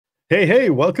Hey, hey,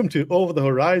 welcome to Over the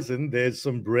Horizon. There's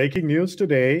some breaking news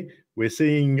today. We're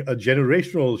seeing a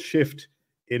generational shift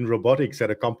in robotics at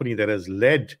a company that has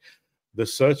led the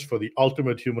search for the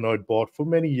ultimate humanoid bot for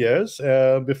many years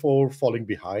before falling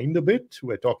behind a bit.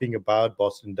 We're talking about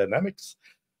Boston Dynamics,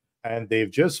 and they've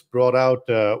just brought out,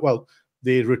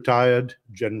 they retired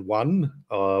Gen 1,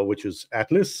 which is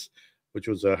Atlas, which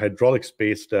was a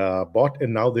hydraulics-based bot,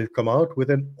 and now they've come out with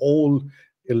an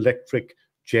all-electric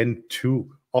Gen 2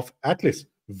 of Atlas.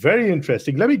 Very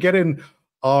interesting. Let me get in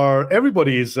our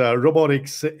everybody's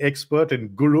robotics expert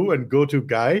and guru and go-to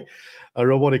guy, a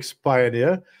robotics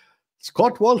pioneer,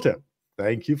 Scott Walter.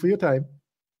 Thank you for your time.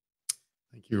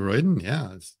 Thank you, Royden.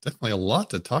 Yeah, it's definitely a lot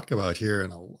to talk about here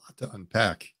and a lot to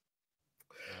unpack.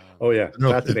 Oh yeah, I don't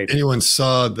know if anyone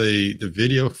saw the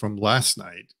video from last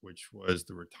night, which was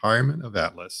the retirement of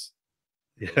Atlas.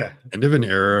 Yeah, end of an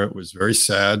era. It was very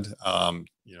sad,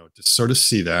 to sort of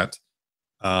see that.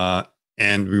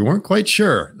 And we weren't quite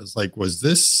sure. It was like, was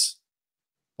this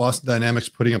Boston Dynamics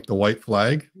putting up the white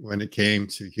flag when it came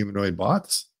to humanoid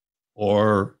bots?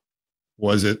 Or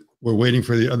was it, we're waiting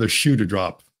for the other shoe to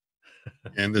drop?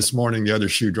 And this morning, the other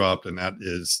shoe dropped, and that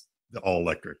is the all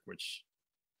electric, which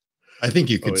I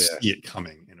think you could see it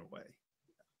coming in a way.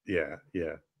 Yeah.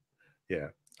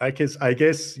 I guess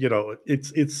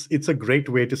it's a great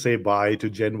way to say bye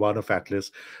to Gen 1 of Atlas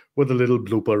with a little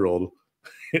blooper roll.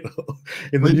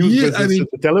 In the news business,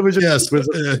 the television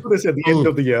business, at the end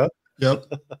of the year. Yep.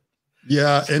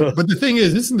 Yeah, but the thing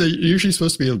is, isn't there usually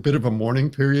supposed to be a bit of a mourning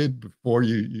period before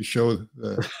you show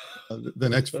the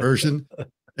next version?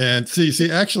 And see,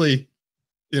 actually,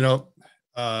 so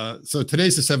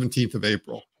today's the 17th of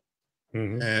April,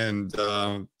 and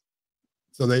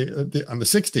so they on the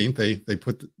 16th they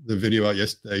put the video out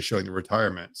yesterday showing the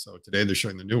retirement. So today they're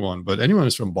showing the new one. But anyone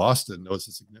who's from Boston knows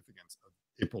the significance of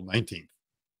April 19th.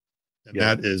 And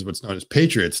that is what's known as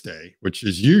Patriots Day, which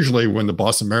is usually when the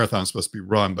Boston Marathon is supposed to be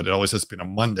run, but it always has to be on a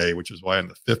Monday, which is why on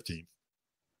the 15th.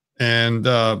 And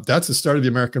that's the start of the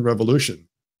American Revolution.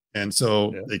 And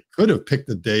so they could have picked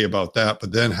a day about that,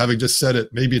 but then having just said it,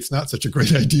 maybe it's not such a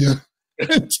great idea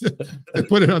to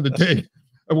put it on the day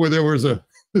where there was the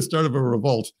start of a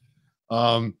revolt.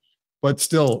 But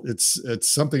still,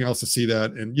 it's something else to see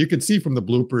that. And you can see from the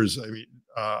bloopers, I mean,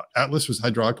 Atlas was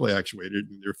hydraulically actuated.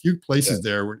 And there are a few places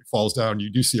there where it falls down.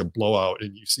 You do see a blowout,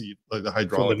 and you see the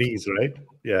hydraulic. From the knees, right?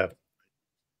 Yeah.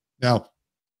 Now,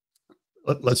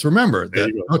 let's remember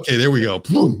that. Okay, there we go.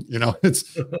 Boom.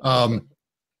 It's part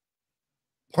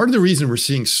of the reason we're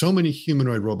seeing so many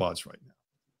humanoid robots right now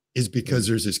is because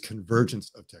there's this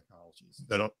convergence of technologies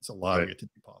that's allowing it to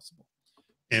be possible.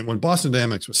 And when Boston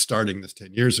Dynamics was starting this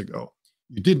 10 years ago,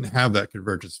 you didn't have that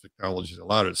convergence of technologies that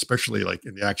allowed it, especially like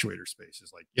in the actuator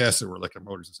spaces. Like, yes, there were electric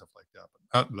motors and stuff like that, but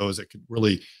not those that could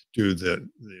really do the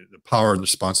power and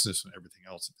responsiveness and everything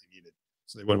else that they needed.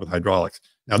 So they went with hydraulics.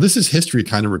 Now, this is history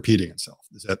kind of repeating itself.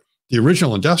 Is that the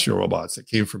original industrial robots that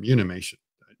came from Unimation,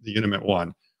 the Unimate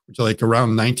 1, which are like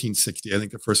around 1960. I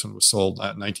think the first one was sold in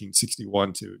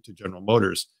 1961 to General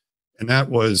Motors. And that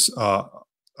was hydraulic.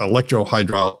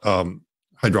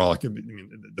 I mean,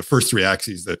 the first three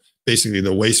axes, that basically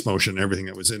the waste motion and everything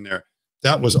that was in there,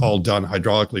 that was all done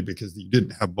hydraulically because you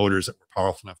didn't have motors that were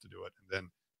powerful enough to do it. And then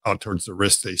out towards the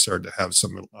wrist, they started to have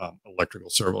some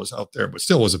electrical servos out there, but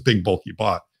still was a big bulky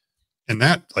bot. And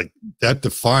that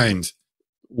defined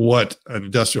what an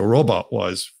industrial robot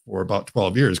was for about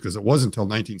 12 years, because it wasn't until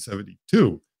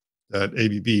 1972 that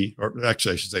ABB, or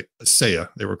actually I should say ASEA,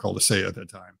 they were called ASEA at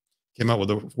that time, came out with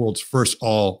the world's first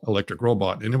all-electric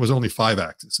robot. And it was only 5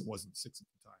 axis. It wasn't 6 at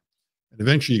the time. And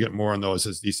eventually you get more on those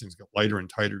as these things get lighter and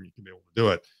tighter, and you can be able to do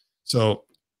it. So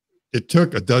it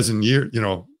took a dozen years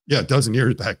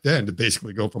back then to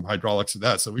basically go from hydraulics to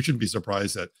that. So we shouldn't be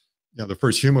surprised that, the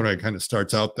first humanoid kind of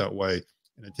starts out that way,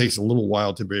 and it takes a little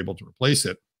while to be able to replace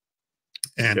it.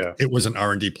 And it was an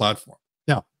R&D platform.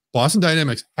 Now, Boston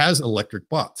Dynamics has electric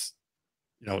bots.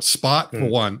 Spot for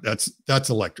one, that's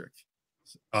electric.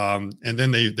 And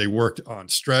then they worked on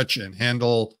stretch and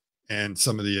handle and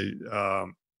some of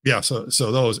the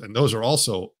so those are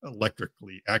also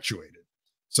electrically actuated.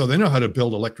 So they know how to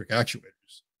build electric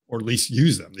actuators, or at least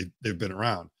use them. They've been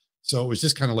around. So it was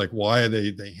just kind of like, why are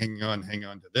they hanging on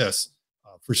to this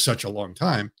for such a long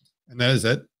time? And that is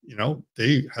that,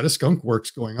 they had a skunk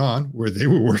works going on where they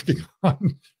were working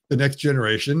on the next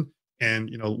generation and,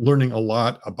 learning a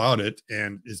lot about it.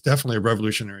 And it's definitely a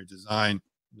revolutionary design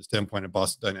from the standpoint of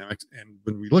Boston Dynamics. And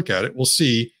when we look at it, we'll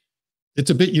see it's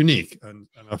a bit unique on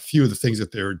a few of the things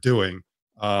that they're doing.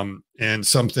 And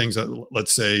some things that,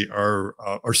 let's say, are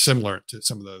similar to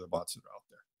some of the other bots that are out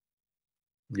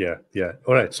Yeah, yeah.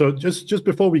 All right. So just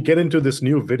before we get into this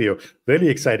new video, really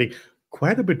exciting,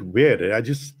 quite a bit weird. I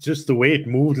just the way it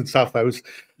moved and stuff. I was,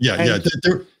 Yeah, yeah.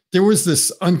 and There was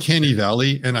this uncanny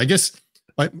valley, and I guess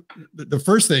the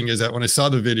first thing is that when I saw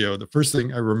the video, the first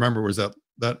thing I remember was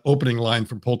that opening line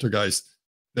from Poltergeist,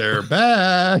 "They're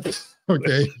back."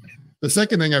 Okay. The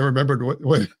second thing I remembered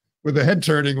with the head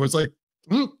turning was like,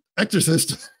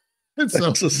 Exorcist. And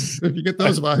so if you get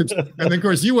those vibes, and then of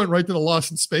course you went right to the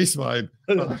Lost in Space vibe.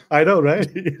 I know, right?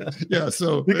 Yeah. Yeah.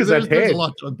 So Because there's head, a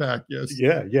lot to unpack. Yes.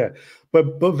 yeah, yeah.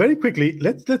 But very quickly,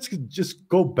 let's just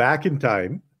go back in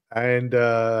time and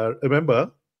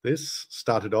remember this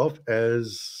started off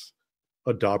as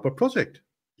a DARPA project.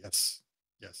 Yes.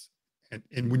 Yes.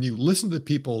 And when you listen to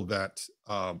people that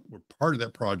were part of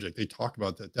that project, they talk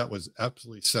about that was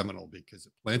absolutely seminal because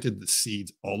it planted the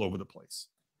seeds all over the place.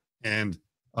 And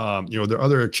there are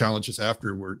other challenges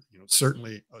after where,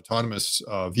 certainly autonomous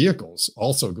vehicles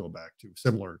also go back to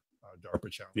similar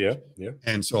DARPA challenges. Yeah, yeah.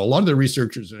 And so a lot of the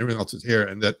researchers and everything else is here,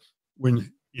 and that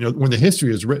when the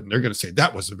history is written, they're going to say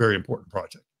that was a very important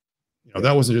project.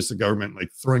 That wasn't just the government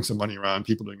like throwing some money around,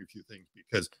 people doing a few things,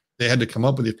 because they had to come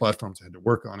up with these platforms, they had to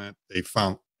work on it. They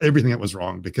found everything that was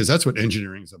wrong, because that's what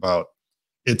engineering is about.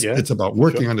 It's about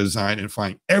working on the design and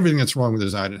finding everything that's wrong with the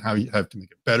design and how you have to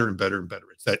make it better and better and better.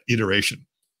 It's that iteration.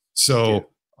 So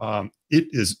it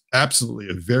is absolutely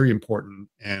a very important,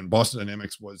 and Boston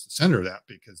Dynamics was the center of that,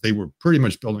 because they were pretty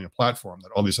much building a platform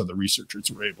that all these other researchers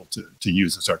were able to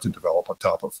use and start to develop on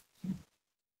top of.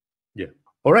 Yeah.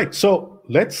 All right. So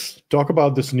let's talk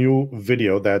about this new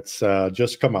video that's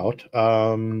just come out.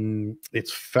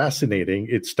 It's fascinating.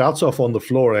 It starts off on the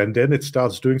floor and then it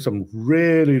starts doing some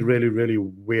really, really, really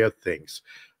weird things.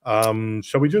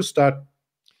 Shall we just start?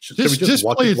 Just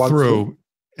play it through.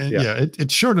 And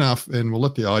it's short enough, and we'll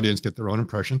let the audience get their own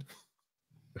impression.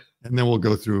 And then we'll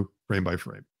go through frame by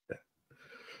frame.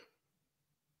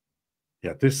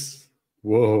 Yeah, this,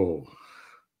 whoa.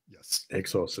 Yes.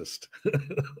 Exorcist.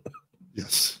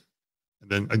 Yes.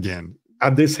 And then again.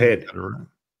 And this head.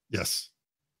 Yes.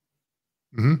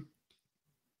 Mm-hmm.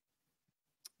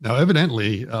 Now,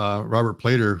 evidently, Robert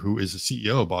Plater, who is the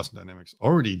CEO of Boston Dynamics,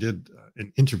 already did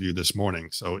an interview this morning.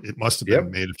 So it must have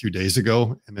been made a few days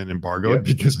ago and then embargoed,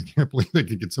 because I can't believe they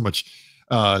could get so much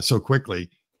so quickly.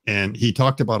 And he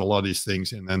talked about a lot of these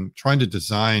things, and then trying to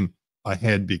design a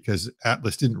head, because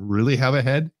Atlas didn't really have a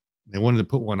head. They wanted to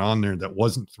put one on there that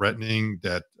wasn't threatening,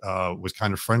 that was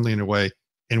kind of friendly in a way,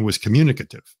 and was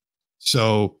communicative.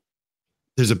 So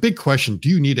there's a big question. Do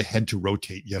you need a head to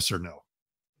rotate? Yes or no?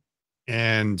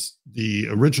 And the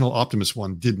original Optimus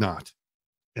one did not.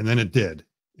 And then it did.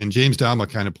 And James Dalma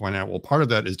kind of pointed out, well, part of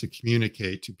that is to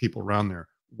communicate to people around there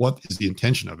what is the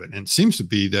intention of it. And it seems to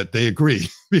be that they agree,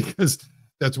 because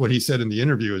that's what he said in the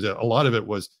interview, is that a lot of it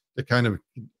was to kind of,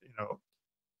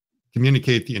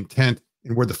 communicate the intent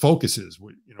and where the focus is,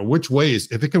 which ways,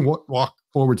 if it can walk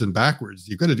forwards and backwards,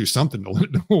 you've got to do something to let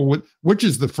it know which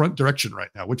is the front direction right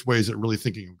now, which way is it really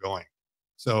thinking of going.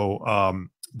 So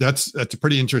that's a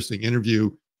pretty interesting interview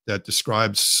that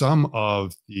describes some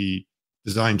of the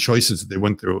design choices that they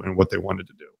went through and what they wanted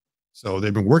to do. So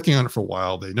they've been working on it for a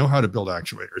while. They know how to build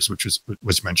actuators, which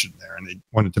was mentioned there, and they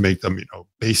wanted to make them,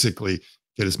 basically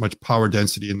get as much power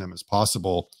density in them as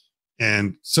possible.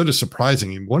 And sort of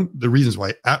surprising, and one of the reasons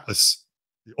why Atlas,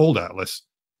 the old Atlas,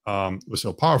 was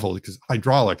so powerful, because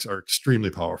hydraulics are extremely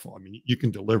powerful. I mean, you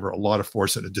can deliver a lot of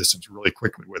force at a distance really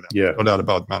quickly with them. Yeah, no doubt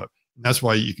about the amount of. And that's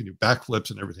why you can do backflips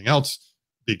and everything else,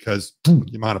 because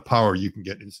the amount of power you can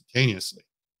get instantaneously.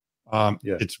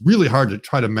 It's really hard to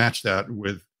try to match that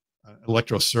with an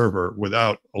electro server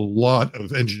without a lot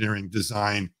of engineering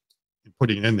design and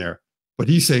putting it in there. But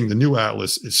he's saying the new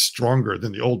Atlas is stronger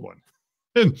than the old one.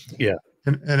 And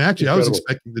and actually, I was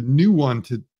expecting the new one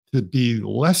to be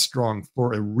less strong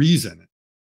for a reason.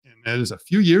 And that is, a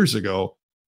few years ago,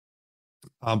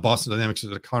 Boston Dynamics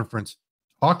was at a conference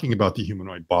talking about the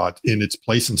humanoid bot in its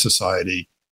place in society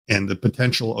and the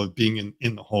potential of being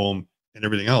in the home and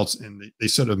everything else. And they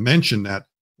sort of mentioned that,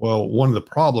 well, one of the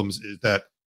problems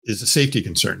is a safety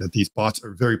concern, that these bots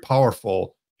are very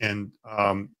powerful, and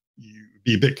you'd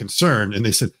be a bit concerned. And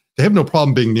they said they have no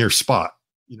problem being near Spot.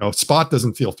 Spot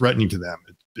doesn't feel threatening to them.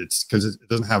 It's because it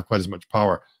doesn't have quite as much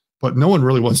power. But no one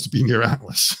really wants to be near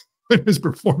Atlas when it's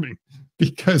performing,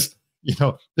 because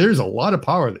there's a lot of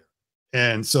power there.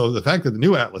 And so the fact that the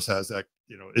new Atlas has that,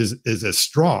 is as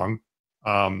strong,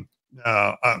 that's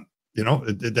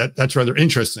rather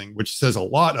interesting, which says a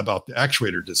lot about the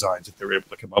actuator designs that they're able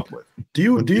to come up with.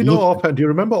 Do you know offhand? Do you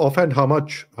remember offhand how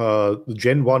much the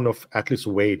Gen 1 of Atlas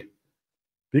weighed?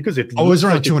 Because it was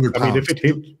around 200 pounds. I mean, if it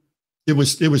hit, It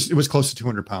was close to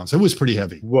 200 pounds. It was pretty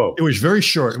heavy. Whoa. It was very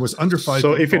short. It was under 5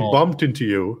 So feet if it tall. bumped into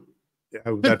you,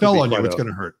 It fell on you, it's going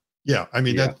to hurt. Yeah. I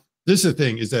mean, this is the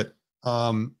thing, is that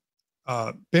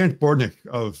Bernd Bordnick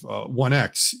of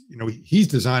 1X, he's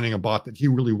designing a bot that he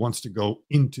really wants to go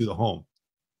into the home.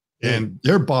 And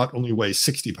their bot only weighs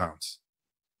 60 pounds.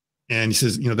 And he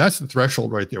says, that's the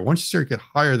threshold right there. Once you start to get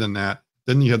higher than that,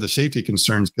 then you have the safety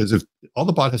concerns, because if all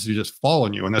the bot has to do is just fall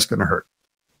on you, and that's going to hurt.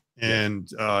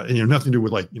 And nothing to do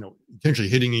with intentionally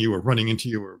hitting you or running into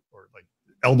you or like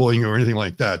elbowing you or anything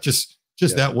like that. Just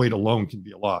that weight alone can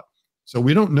be a lot. So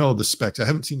we don't know the specs. I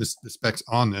haven't seen the specs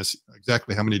on this,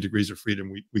 exactly how many degrees of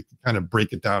freedom. We can kind of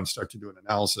break it down and start to do an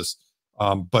analysis.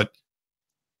 But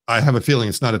I have a feeling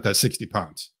it's not at that 60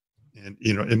 pounds. And,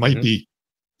 it might be,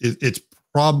 it's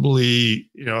probably,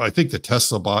 I think the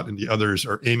Tesla bot and the others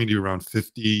are aiming to be around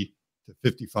 50 to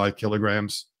 55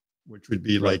 kilograms, which would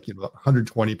be like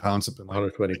 120 pounds, something like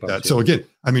 120 pounds, that. So again,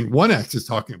 I mean, 1X is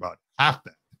talking about half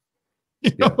that.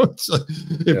 So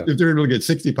if they're able to get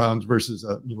 60 pounds versus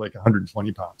like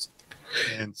 120 pounds.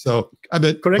 And so I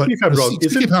bet. Correct me if I'm wrong.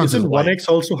 Isn't 1X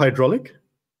also hydraulic?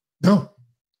 No.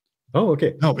 Oh,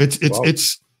 okay. No, it's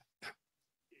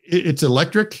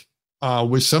electric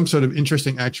with some sort of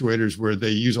interesting actuators where they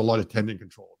use a lot of tendon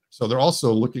control. So they're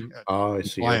also looking at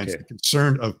compliance, the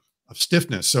concern of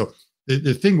stiffness. So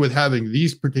the thing with having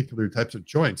these particular types of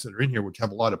joints that are in here, which have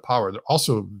a lot of power, they're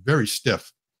also very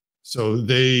stiff. So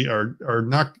they are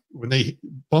not, when they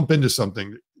bump into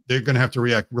something, they're going to have to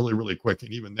react really, really quick.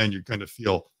 And even then you're going to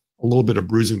feel a little bit of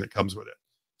bruising that comes with it.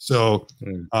 So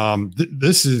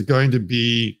this is going to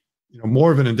be,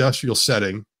 more of an industrial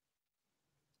setting.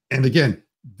 And again,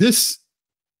 this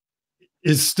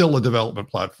is still a development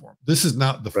platform. This is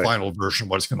not the final version of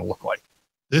what it's going to look like.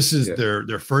 This is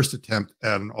their first attempt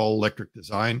at an all-electric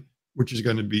design, which is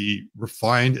going to be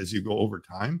refined as you go over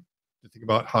time to think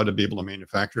about how to be able to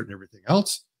manufacture it and everything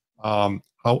else.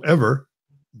 However,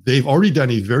 they've already done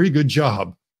a very good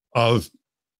job of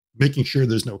making sure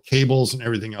there's no cables and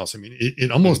everything else. I mean,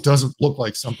 it almost doesn't look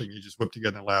like something you just whip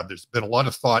together in a lab. There's been a lot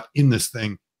of thought in this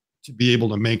thing to be able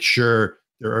to make sure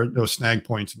there are no snag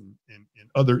points and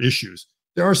other issues.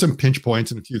 There are some pinch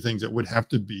points and a few things that would have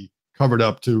to be covered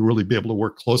up to really be able to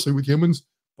work closely with humans.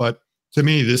 But to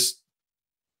me, this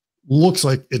looks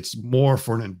like it's more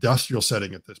for an industrial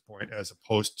setting at this point, as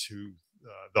opposed to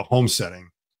the home setting.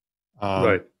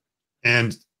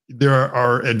 And there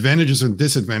are advantages and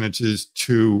disadvantages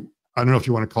to, I don't know if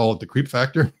you want to call it the creep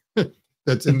factor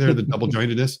that's in there, the double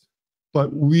jointedness.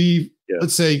 But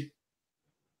let's say,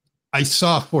 I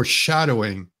saw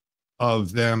foreshadowing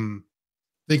of them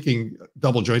thinking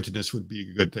double jointedness would be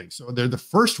a good thing. So they're the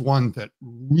first one that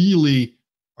really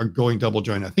are going double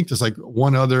jointed. I think there's like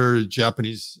one other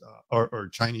Japanese or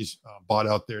Chinese bot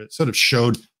out there that sort of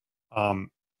showed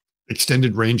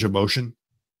extended range of motion.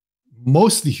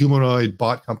 Most of the humanoid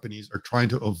bot companies are trying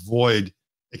to avoid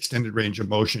extended range of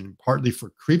motion, partly for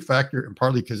creep factor and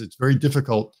partly because it's very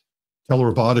difficult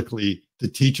telerobotically to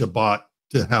teach a bot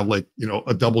to have like,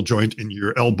 a double joint in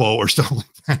your elbow or stuff like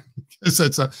that.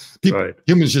 Because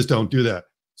humans just don't do that.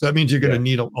 So that means you're going to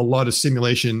need a lot of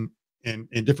simulation and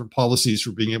different policies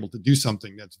for being able to do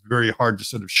something that's very hard to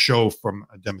sort of show from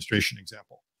a demonstration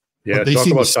example. Yeah, but they talk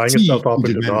about tying itself up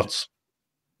into knots.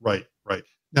 Right.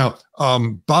 Now,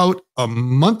 about a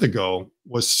month ago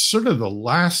was sort of the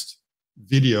last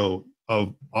video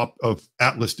of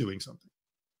Atlas doing something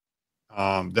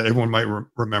that everyone might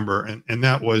remember, and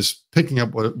that was picking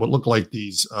up what looked like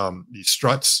these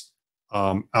struts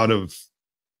out of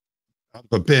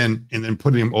a bin and then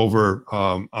putting them over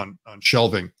on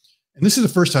shelving. And this is the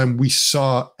first time we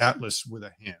saw Atlas with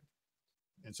a hand,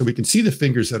 and so we can see the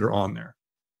fingers that are on there.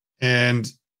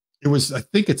 And it was, I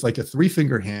think it's like a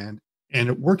 3-finger hand. And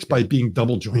it works by being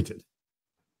double jointed.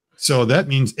 So that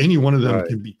means any one of them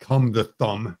can become the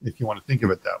thumb, if you want to think of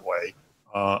it that way,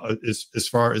 as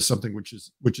far as something which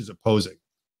is opposing.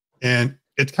 And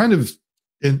it's kind of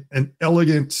an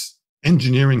elegant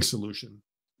engineering solution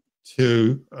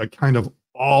to a kind of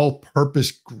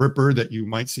all-purpose gripper that you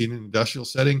might see in an industrial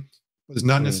setting, but is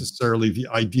not necessarily the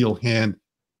ideal hand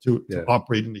to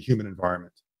operate in the human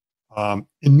environment.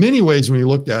 In many ways, when you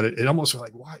looked at it, it almost was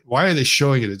like, why are they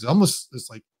showing it? It's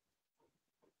like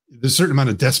there's a certain amount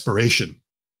of desperation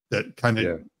that kind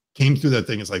of came through that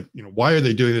thing. It's like, why are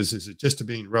they doing this? Is it just to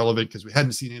being relevant because we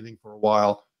hadn't seen anything for a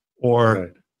while?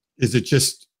 Or is it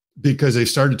just because they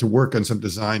started to work on some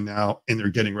design now and they're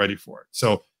getting ready for it?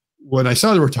 So when I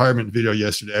saw the retirement video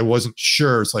yesterday, I wasn't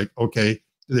sure. It's like, okay,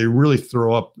 do they really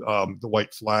throw up the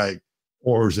white flag?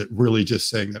 Or is it really just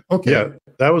saying that, okay,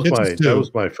 that was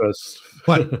my first.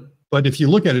 But But if you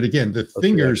look at it again, the That's the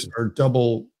fingers action.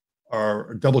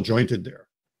 are double jointed there.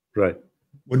 Right.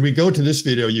 When we go to this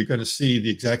video, you're going to see the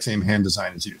exact same hand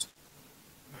design is used.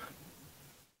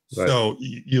 Right. So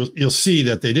you'll see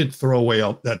that they didn't throw away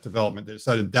all that development. They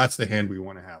decided that's the hand we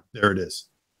want to have. There it is.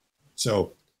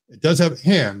 So it does have a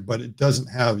hand, but it doesn't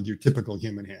have your typical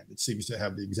human hand. It seems to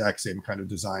have the exact same kind of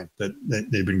design that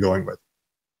they've been going with.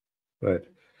 Right.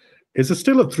 Is it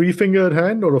still a 3-fingered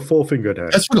hand or a 4-fingered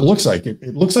hand? That's what it looks like.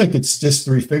 It looks like it's just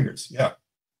 3 fingers. Yeah.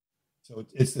 So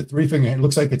it's the 3-finger hand. It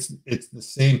looks like it's the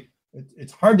same.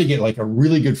 It's hard to get like a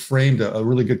really good frame to a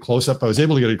really good close-up. I was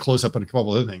able to get a close-up on a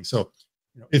couple of other things. So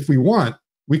if we want,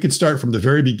 we could start from the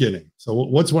very beginning. So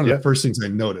what's one of the first things I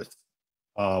noticed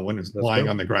when it's lying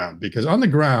on the ground? Because on the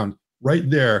ground, right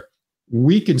there,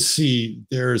 we can see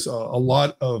there's a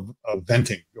lot of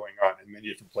venting going on in many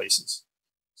different places.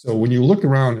 So when you look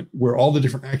around where all the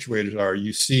different actuators are,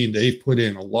 you see they've put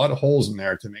in a lot of holes in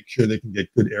there to make sure they can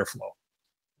get good airflow.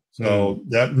 So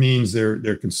that means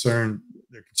they're concerned,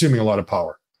 they're consuming a lot of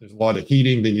power. There's a lot of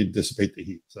heating, they need to dissipate the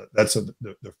heat. So that's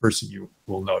the first thing you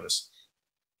will notice.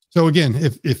 So again,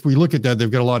 if we look at that, they've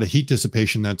got a lot of heat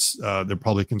dissipation that's they're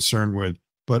probably concerned with,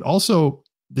 but also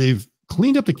they've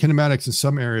cleaned up the kinematics in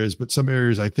some areas, but some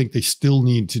areas I think they still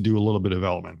need to do a little bit of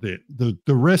development. The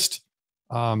wrist,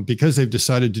 because they've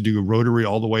decided to do rotary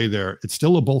all the way there, it's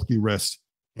still a bulky wrist,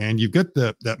 and you've got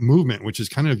that movement, which is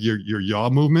kind of your yaw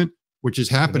movement, which is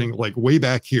happening like way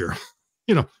back here.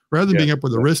 Rather than being up where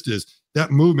the wrist is,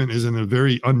 that movement is in a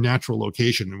very unnatural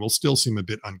location and will still seem a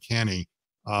bit uncanny.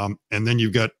 And then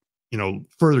you've got,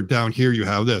 further down here, you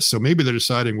have this. So maybe they're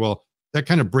deciding, well, that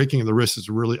kind of breaking of the wrist is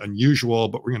really unusual,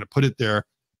 but we're going to put it there.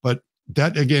 But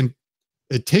that, again,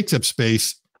 it takes up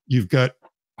space. You've got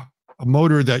a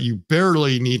motor that you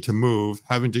barely need to move,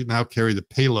 having to now carry the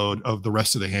payload of the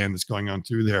rest of the hand that's going on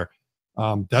through there.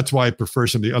 That's why I prefer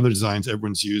some of the other designs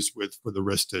everyone's used for the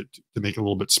wrist to make it a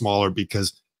little bit smaller,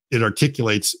 because it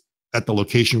articulates at the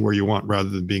location where you want rather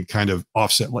than being kind of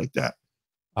offset like that.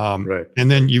 Right.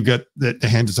 And then you've got the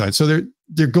hand design. So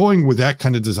they're going with that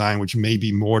kind of design, which may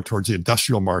be more towards the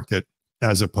industrial market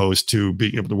as opposed to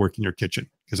being able to work in your kitchen,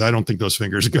 because I don't think those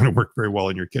fingers are going to work very well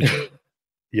in your kitchen.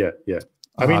 Yeah.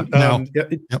 I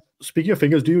mean, speaking of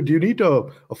fingers, do you need a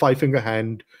 5-finger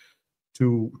hand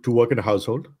to work in a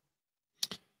household?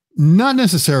 Not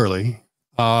necessarily.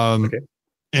 Okay.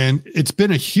 And it's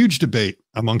been a huge debate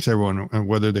amongst everyone on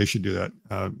whether they should do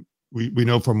that. We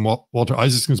know from Walter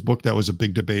Isaacson's book, that was a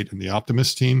big debate in the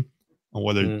Optimist team on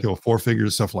whether to go 4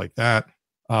 fingers, stuff like that.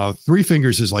 3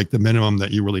 fingers is like the minimum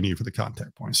that you really need for the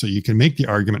contact point. So you can make the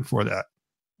argument for that.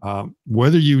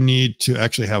 Whether you need to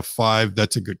actually have 5,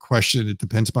 that's a good question. It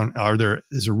depends upon,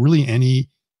 is there really any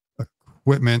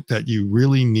equipment that you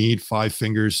really need 5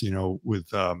 fingers,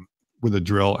 with a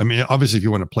drill? I mean, obviously if you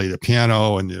want to play the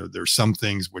piano, and there's some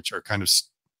things which are kind of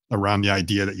around the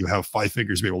idea that you have 5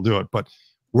 fingers to be able to do it, but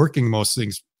working most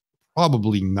things,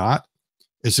 probably not.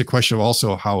 It's a question of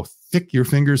also how thick your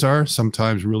fingers are.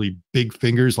 Sometimes really big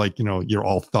fingers, like, you're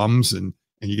all thumbs and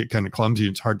you get kind of clumsy.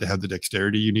 It's hard to have the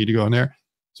dexterity you need to go in there.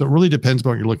 So it really depends on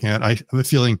what you're looking at. I have a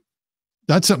feeling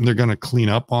that's something they're going to clean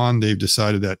up on. They've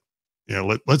decided that,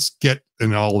 let's get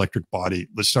an all electric body.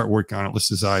 Let's start working on it. Let's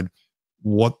decide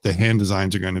what the hand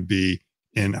designs are going to be.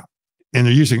 And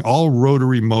they're using all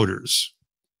rotary motors,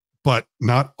 but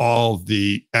not all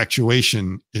the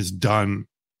actuation is done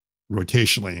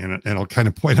rotationally. And I'll kind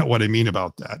of point out what I mean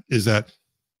about that is that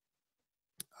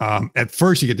at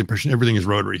first you get the impression everything is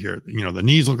rotary here. The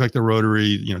knees look like they're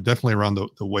rotary, definitely around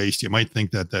the waist. You might think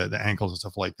that the ankles and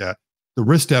stuff like that. The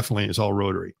wrist definitely is all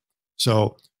rotary.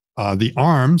 So the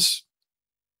arms,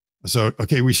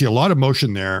 okay, we see a lot of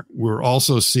motion there. We're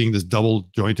also seeing this double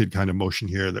jointed kind of motion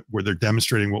here where they're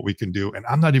demonstrating what we can do. And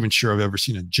I'm not even sure I've ever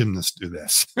seen a gymnast do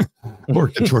this or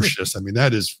a contortionist. I mean,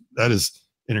 that is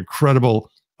an incredible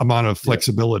amount of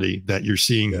flexibility that you're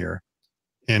seeing here.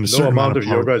 And no amount of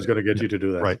yoga is going to get you to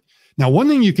do that. Right. Now, one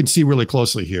thing you can see really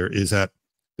closely here is that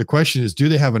the question is, do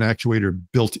they have an actuator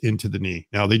built into the knee?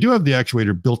 Now, they do have the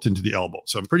actuator built into the elbow.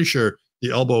 So I'm pretty sure the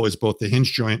elbow is both the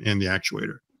hinge joint and the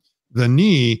actuator. The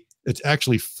knee, it's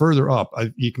actually further up.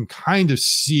 You can kind of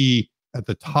see at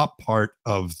the top part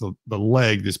of the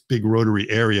leg, this big rotary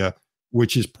area,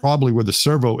 which is probably where the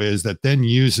servo is, that then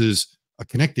uses a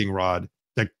connecting rod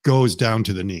that goes down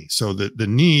to the knee. So the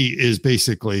knee is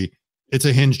basically, it's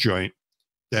a hinge joint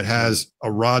that has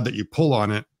a rod that you pull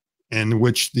on it, and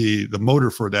which the motor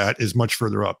for that is much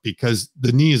further up, because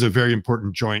the knee is a very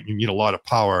important joint. You need a lot of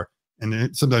power.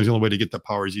 And sometimes the only way to get the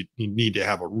power is you need to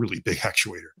have a really big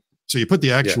actuator. So you put the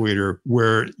actuator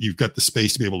where you've got the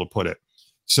space to be able to put it.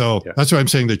 So that's why I'm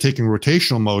saying they're taking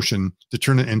rotational motion to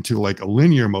turn it into like a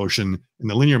linear motion, and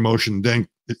the linear motion then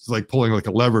it's like pulling like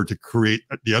a lever to create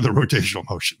the other rotational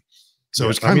motion. So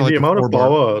it's kind of like the amount of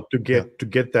power to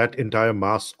get that entire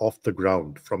mass off the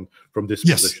ground from this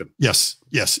position. Yes,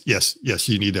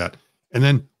 you need that. And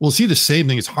then we'll see the same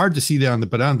thing. It's hard to see that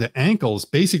but on the ankles,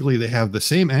 basically they have the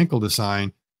same ankle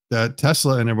design that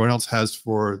Tesla and everyone else has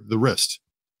for the wrist.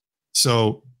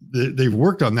 So they've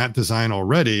worked on that design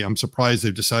already. I'm surprised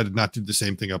they've decided not to do the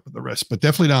same thing up at the wrist, but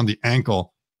definitely down the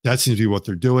ankle, that seems to be what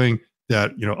they're doing.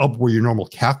 That, you know, up where your normal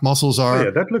calf muscles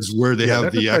are, that looks, is where they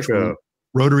have the actual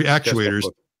rotary actuators.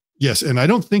 Yes, and I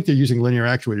don't think they're using linear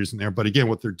actuators in there, but again,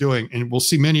 what they're doing, and we'll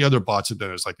see many other bots have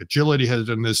done this, like Agility has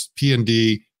done this,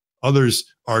 P&D, others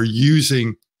are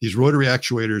using these rotary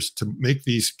actuators to make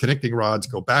these connecting rods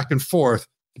go back and forth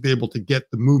to be able to get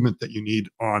the movement that you need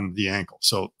on the ankle.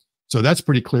 So that's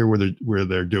pretty clear where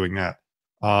they're doing that.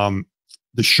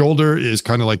 The shoulder is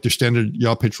kind of like their standard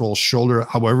yaw pitch roll shoulder.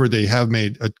 However, they have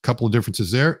made a couple of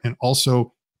differences there, and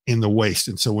also in the waist.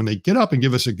 And so when they get up and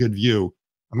give us a good view,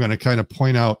 I'm going to kind of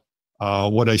point out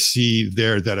what I see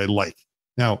there that I like.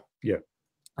 Now,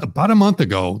 about a month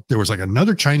ago, there was like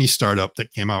another Chinese startup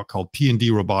that came out called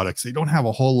P&D Robotics. They don't have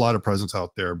a whole lot of presence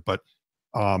out there, but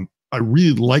I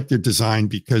really like their design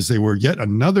because they were yet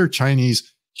another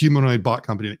Chinese humanoid bot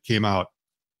company that came out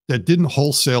that didn't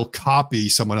wholesale copy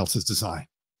someone else's design.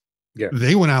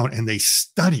 They went out and they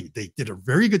studied. They did a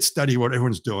very good study of what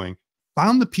everyone's doing,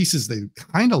 found the pieces they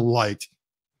kind of liked,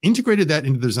 integrated that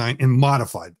into the design, and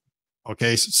modified.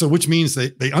 Okay, so which means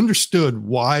they understood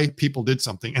why people did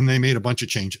something, and they made a bunch of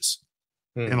changes.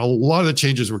 And a lot of the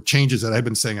changes were changes that I've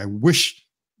been saying I wish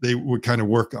they would kind of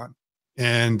work on.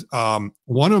 And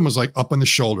one of them was like up on the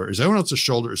shoulder. Is everyone else's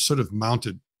shoulder is sort of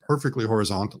mounted perfectly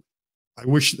horizontally. I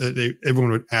wish that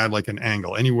everyone would add like an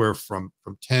angle anywhere from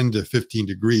 10 to 15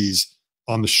 degrees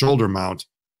on the shoulder mount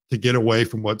to get away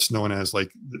from what's known as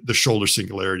like the shoulder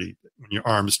singularity, when your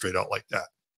arm is straight out like that.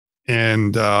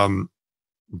 And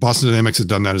Boston Dynamics has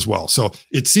done that as well. So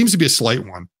it seems to be a slight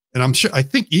one. And I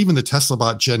think even the Tesla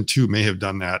bot Gen-2 may have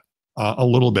done that a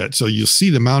little bit. So you'll see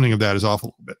the mounting of that is off a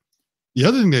little bit. The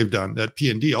other thing they've done that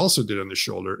P&D also did on the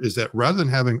shoulder is that rather than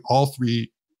having all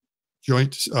three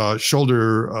joint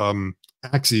shoulder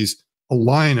axes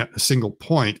align at a single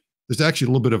point, there's actually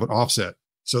a little bit of an offset.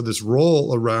 So this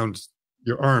roll around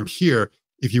your arm here,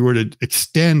 if you were to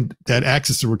extend that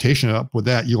axis of rotation up with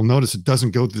that, you'll notice it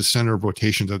doesn't go to the center of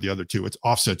rotations of the other two. It's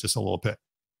offset just a little bit.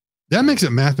 That makes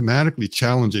it mathematically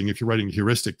challenging if you're writing a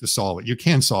heuristic to solve it. You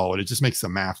can solve it. It just makes the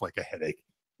math like a headache,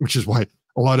 which is why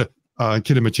a lot of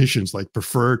kinematicians like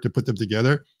prefer to put them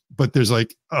together. But there's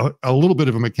like a little bit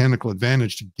of a mechanical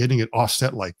advantage to getting it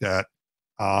offset like that,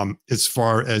 as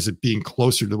far as it being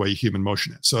closer to the way human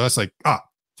motion is. So that's like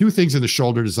two things in the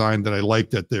shoulder design that I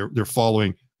like, that they're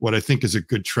following what I think is a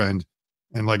good trend.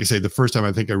 And like I say, the first time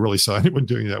I think I really saw anyone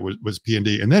doing that was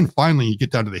P&D. And then finally you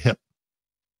get down to the hip.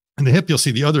 And the hip, you'll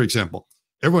see the other example.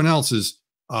 Everyone else is,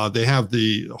 they have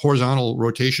the horizontal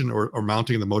rotation or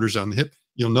mounting the motors on the hip.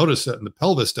 You'll notice that in the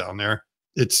pelvis down there,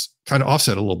 it's kind of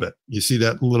offset a little bit. You see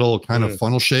that little kind of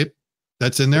funnel shape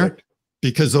that's in there? Correct.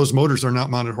 Because those motors are not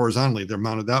mounted horizontally. They're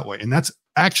mounted that way. And that's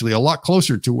actually a lot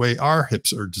closer to the way our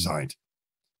hips are designed.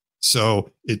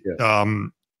 So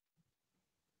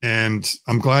and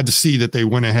I'm glad to see that they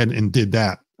went ahead and did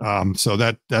that. So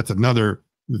that's another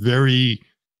very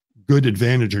good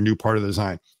advantage or new part of the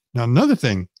design. Now, another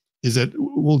thing is that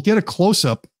we'll get a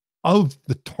close-up of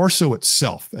the torso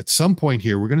itself. At some point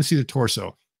here, we're going to see the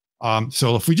torso.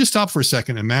 So if we just stop for a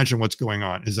second, imagine what's going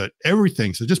on is that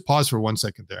everything, so just pause for 1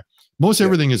 second there. Most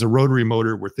everything is a rotary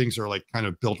motor where things are like kind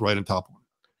of built right on top of one.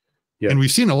 And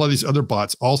we've seen a lot of these other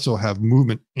bots also have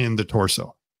movement in the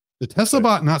torso. The Tesla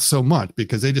bot, not so much,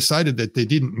 because they decided that they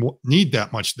didn't need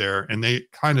that much there, and they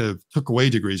kind of took away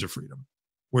degrees of freedom,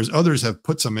 whereas others have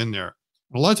put some in there.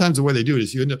 And a lot of times the way they do it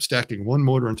is you end up stacking one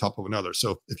motor on top of another.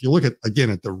 So if you look at, again,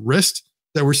 at the wrist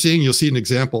that we're seeing, you'll see an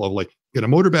example of like, you get a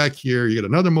motor back here, you get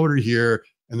another motor here,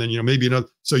 and then, maybe another.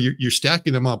 So you're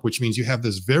stacking them up, which means you have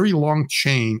this very long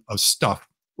chain of stuff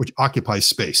which occupies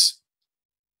space.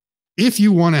 If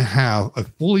you want to have a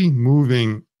fully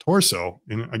moving torso,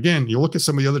 and again, you look at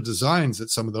some of the other designs that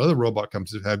some of the other robot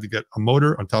companies have, you get a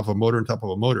motor on top of a motor on top of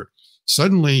a motor.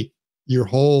 Suddenly your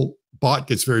whole bot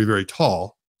gets very, very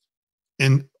tall,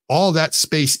 and all that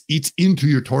space eats into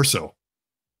your torso.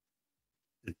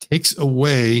 It takes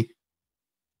away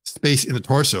space in the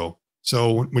torso.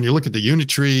 So when you look at the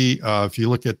Unitree, if you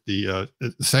look at the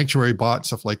Sanctuary bot,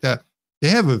 stuff like that, they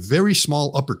have a very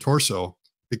small upper torso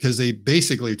because they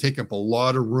basically take up a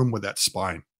lot of room with that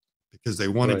spine, because they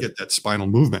want to get that spinal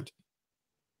movement.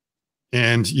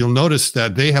 And you'll notice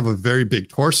that they have a very big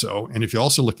torso. And if you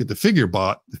also look at the figure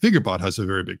bot has a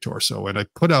very big torso. And I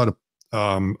put out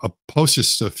a post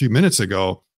just a few minutes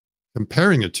ago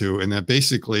comparing it to, and that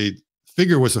basically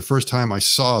figure was the first time I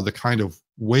saw the kind of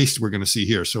waist we're going to see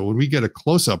here. So when we get a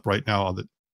close up right now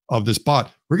of this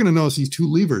bot, we're going to notice these two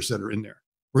levers that are in there.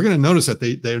 We're going to notice that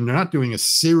they're not doing a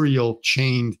serial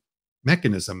chained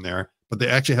mechanism there, but they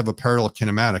actually have a parallel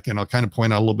kinematic. And I'll kind of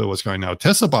point out a little bit what's going on now.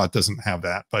 Tesla bot doesn't have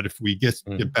that, but if we get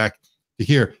back to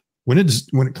here, when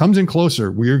it comes in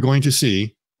closer, we are going to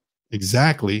see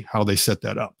exactly how they set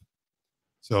that up.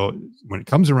 So when it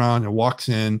comes around and walks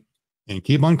in and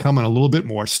keep on coming a little bit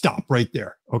more, stop right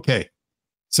there. Okay.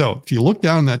 So if you look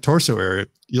down in that torso area,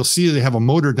 you'll see they have a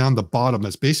motor down the bottom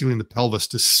that's basically in the pelvis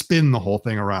to spin the whole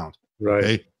thing around. Right.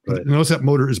 Okay? Right. Notice that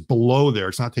motor is below there.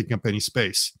 It's not taking up any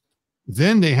space.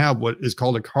 Then they have what is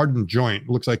called a cardan joint. It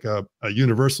looks like a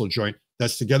universal joint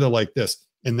that's together like this.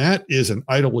 And that is an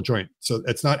idle joint. So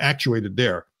it's not actuated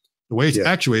there. The way it's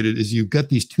actuated is you've got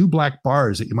these two black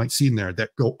bars that you might see in there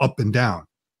that go up and down.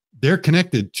 They're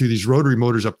connected to these rotary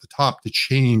motors up the top to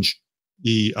change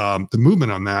the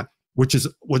movement on that, which is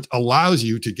what allows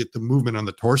you to get the movement on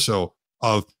the torso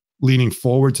of leaning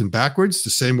forwards and backwards, the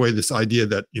same way this idea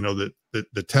that, you know,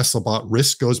 the Tesla bot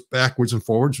wrist goes backwards and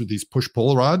forwards with these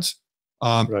push-pull rods.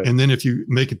 Right. And then if you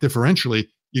make it differentially,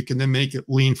 you can then make it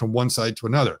lean from one side to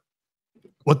another.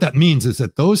 What that means is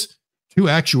that those two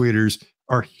actuators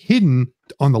are hidden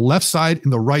on the left side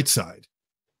and the right side,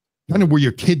 kind of where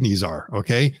your kidneys are,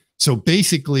 okay? So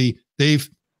basically, they've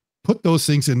put those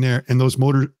things in there and those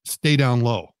motors stay down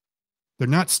low. They're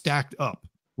not stacked up,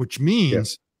 which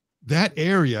means that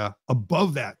area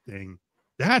above that thing,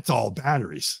 that's all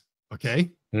batteries, okay?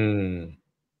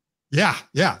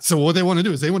 Yeah. So what they want to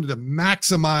do is they wanted to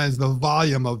maximize the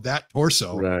volume of that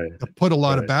torso to put a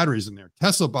lot of batteries in there.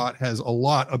 Tesla bot has a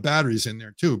lot of batteries in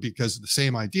there too, because of the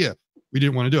same idea. We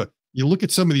didn't want to do it. You look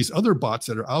at some of these other bots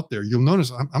that are out there, you'll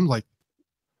notice I'm like,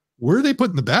 where are they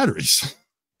putting the batteries?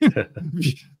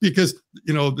 Because,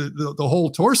 you know, the whole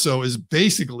torso is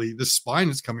basically the spine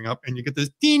is coming up and you get this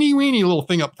teeny weeny little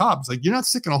thing up top. It's like, you're not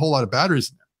sticking a whole lot of batteries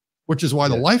in there, which is why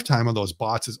the lifetime of those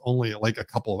bots is only like a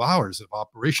couple of hours of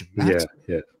operation.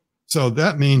 So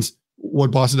that means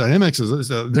what Boston Dynamics is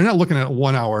they're not looking at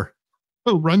 1 hour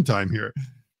runtime here.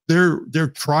 They're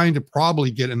trying to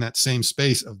probably get in that same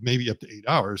space of maybe up to 8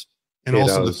 hours. And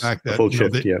also the fact that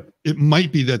it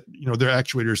might be that, you know, their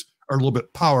actuators are a little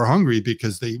bit power hungry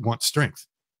because they want strength,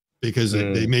 because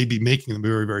they may be making them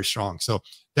very, very strong. So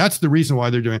that's the reason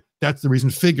why they're doing it. That's the reason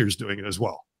Figure's doing it as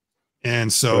well.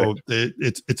 And so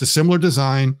it's a similar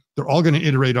design. They're all going to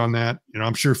iterate on that. You know,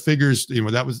 I'm sure Figures, you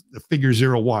know, that was the Figure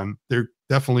 01. They're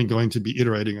definitely going to be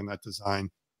iterating on that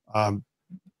design.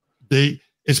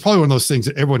 It's probably one of those things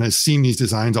that everyone has seen these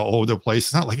designs all over the place.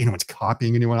 It's not like anyone's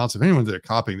copying anyone else. If anyone's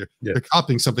copying, they're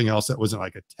copying something else that wasn't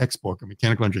like a textbook, a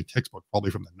mechanical engineering textbook, probably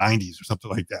from the 90s or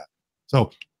something like that. So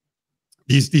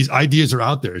these ideas are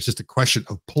out there. It's just a question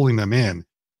of pulling them in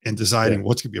and deciding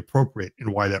what's going to be appropriate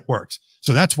and why that works.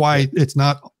 So that's why it's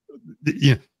not,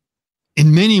 you know,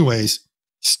 in many ways,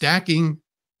 stacking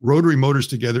rotary motors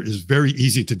together is very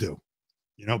easy to do.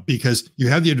 You know, because you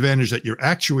have the advantage that your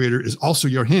actuator is also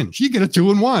your hinge. You get a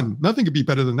 2-in-1. Nothing could be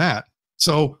better than that.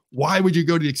 So why would you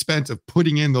go to the expense of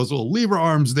putting in those little lever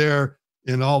arms there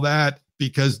and all that?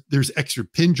 Because there's extra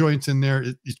pin joints in there.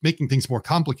 It's making things more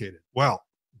complicated. Well,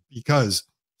 because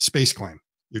space claim.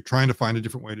 You're trying to find a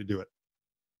different way to do it.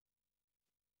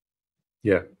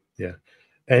 Yeah.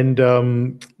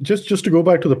 And just to go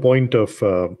back to the point of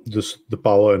the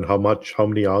power and how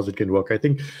many hours it can work, I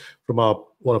think from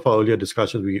one of our earlier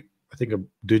discussions, I think a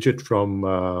digit from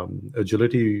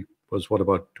Agility was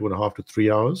about 2.5 to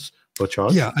 3 hours per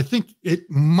charge. Yeah, I think it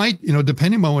might, you know,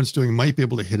 depending on what it's doing, might be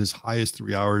able to hit as high as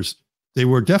 3 hours. They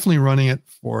were definitely running it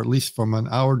for at least from an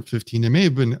hour to 15. They may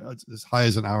have been as high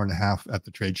as an hour and a half at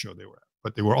the trade show they were at,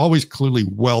 but they were always clearly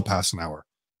well past an hour.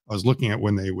 I was looking at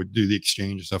when they would do the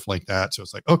exchange and stuff like that. So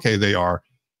it's like, okay, they are.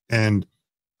 And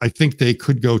I think they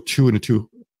could go 2 to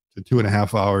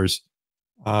 2.5 hours.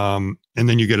 And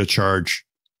then you get a charge,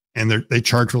 and they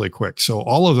charge really quick. So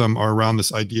all of them are around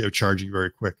this idea of charging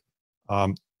very quick.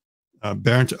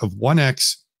 Barrett of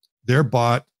 1X, their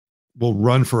bot will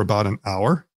run for about an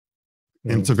hour,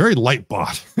 and it's a very light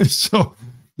bot. So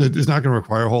it's not going to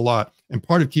require a whole lot. And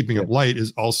part of keeping it light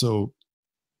is also,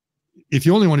 if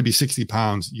you only want to be 60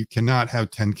 pounds, you cannot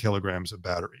have 10 kilograms of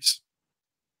batteries.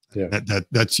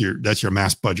 That's your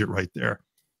mass budget right there.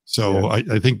 So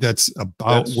I think that's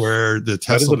about where the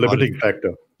Tesla. That is a limiting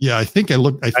factor. Yeah, I think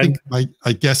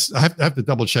I guess I have to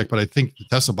double check, but I think the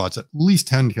Tesla bot's at least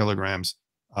 10 kilograms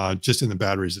just in the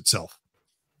batteries itself.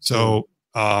 So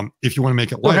if you want to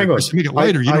make it Well, lighter, hang on. to make it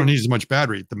lighter, you don't need as much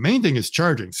battery. The main thing is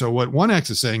charging. So what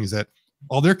 1X is saying is that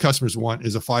all their customers want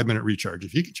is a 5-minute recharge.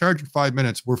 If you can charge in 5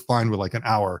 minutes, we're fine with like an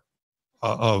hour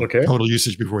of total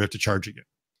usage before we have to charge again.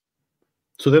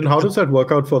 So then how does that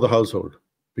work out for the household?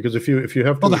 Because if you have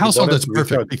to, well, the household, that's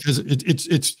perfect because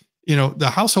it's you know, the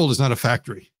household is not a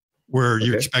factory where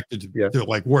you're expected to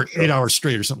like work 8 hours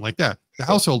straight or something like that. The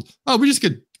household, we just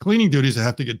get cleaning duties that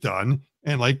have to get done.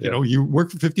 And like, you know, you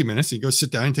work for 50 minutes and you go sit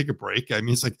down and take a break. I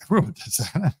mean, it's like, everyone does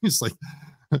that. It's like,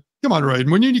 come on, right? And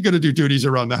when you got to do duties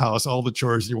around the house, all the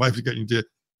chores, and your wife is getting to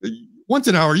once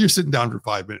an hour, you're sitting down for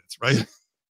 5 minutes, right?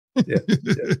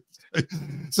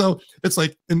 So it's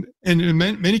like, and in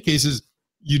many cases,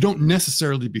 you don't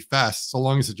necessarily be fast so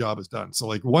long as the job is done. So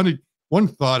like one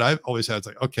thought I've always had is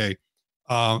like, okay,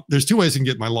 there's 2 ways I can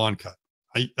get my lawn cut.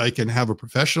 I can have a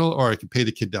professional or I can pay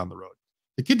the kid down the road.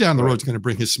 The kid down the road is going to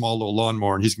bring his small little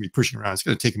lawnmower and he's going to be pushing around. It's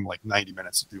going to take him like 90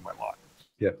 minutes to do my lawn.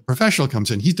 The professional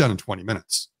comes in, he's done in 20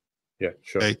 minutes.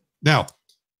 Okay. Now,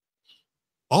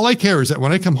 all I care is that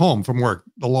when I come home from work,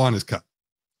 the lawn is cut.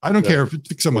 I don't care if it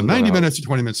took someone 90 minutes or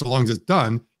 20 minutes, so long as it's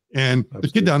done. And the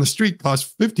kid down the street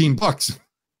costs $15.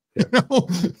 You know,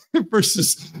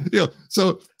 versus, you know,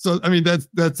 so I mean, that's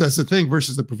the thing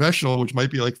versus the professional, which might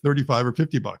be like 35 or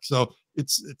 $50. So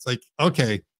it's like,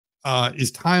 okay,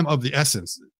 is time of the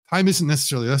essence? Time isn't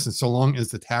necessarily the essence so long as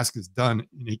the task is done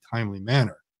in a timely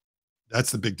manner.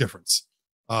 That's the big difference.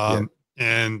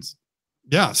 And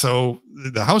so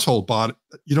the household bot,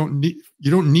 you don't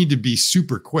need to be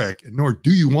super quick, and nor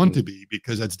do you want to be,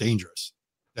 because that's dangerous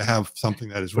to have something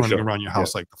that is running around your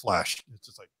house like the Flash. It's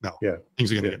just like, no,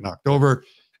 things are going to get knocked over.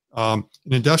 In an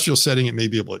industrial setting, it may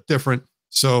be a little bit different.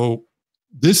 So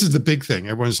this is the big thing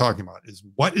everyone's talking about is,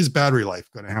 what is battery life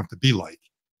going to have to be like?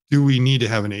 Do we need to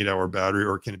have an 8-hour battery,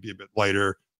 or can it be a bit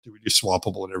lighter? Do we do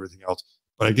swappable and everything else?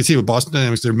 But I can see with Boston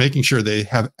Dynamics, they're making sure they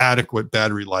have adequate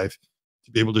battery life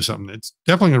to be able to do something. It's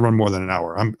definitely going to run more than an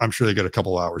hour. I'm sure they get a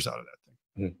couple of hours out of that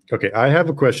thing. Okay, I have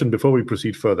a question before we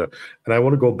proceed further, and I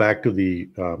want to go back to the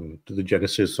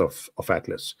genesis of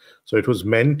Atlas. So it was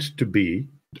meant to be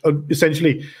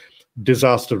essentially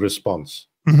disaster response,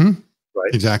 right?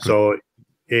 Exactly. So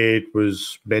it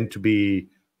was meant to be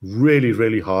really,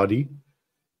 really hardy.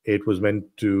 It was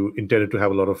intended to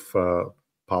have a lot of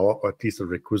power, or at least the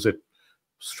requisite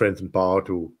strength and power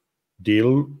to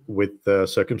deal with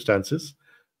circumstances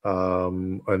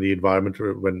and the environment.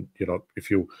 When, you know, if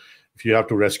you have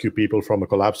to rescue people from a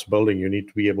collapsed building, you need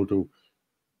to be able to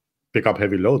pick up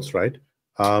heavy loads, right?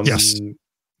 Yes.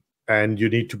 And you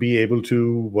need to be able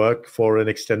to work for an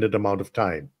extended amount of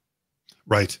time.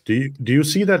 Right. Do you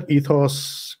see that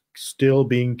ethos still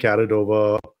being carried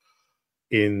over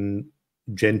in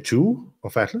Gen-2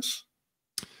 of Atlas?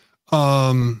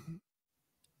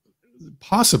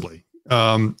 Possibly.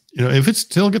 You know, if it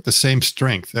still get the same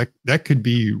strength, that could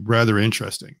be rather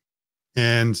interesting.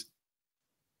 And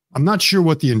I'm not sure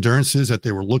what the endurance is that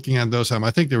they were looking at those time.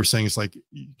 I think they were saying it's like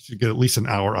you should get at least an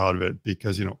hour out of it,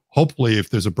 because, you know, hopefully if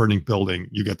there's a burning building,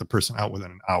 you get the person out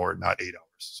within an hour, not 8 hours.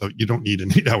 So you don't need an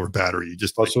 8-hour battery. You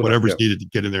just like whatever's needed to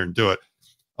get in there and do it,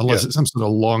 unless it's some sort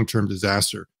of long-term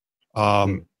disaster.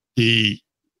 The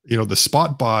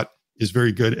spot bot is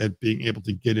very good at being able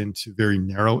to get into very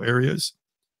narrow areas.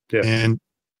 And,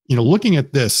 you know, looking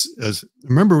at this, as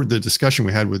remember the discussion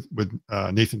we had with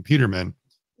Nathan Peterman,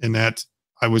 and that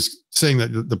I was saying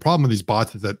that the problem with these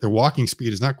bots is that their walking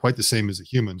speed is not quite the same as the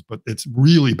humans, but it's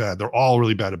really bad. They're all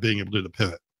really bad at being able to do the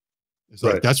pivot. It's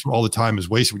like, that's where all the time is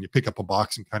wasted when you pick up a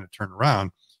box and kind of turn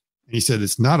around. And he said,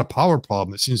 it's not a power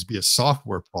problem. It seems to be a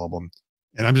software problem.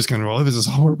 And I'm just kind of, well, if it's a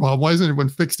software problem, why hasn't anyone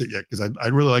fixed it yet? Because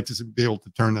I'd really like to be able to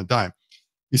turn a dime.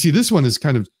 You see, this one is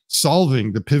kind of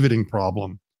solving the pivoting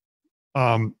problem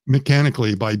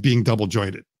mechanically by being double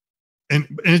jointed. And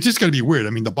it's just going to be weird. I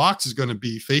mean, the box is going to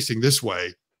be facing this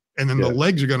way, and then the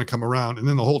legs are going to come around, and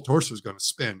then the whole torso is going to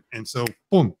spin. And so,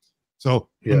 boom. So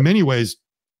in many ways,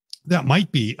 that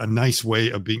might be a nice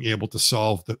way of being able to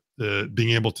solve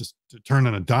being able to turn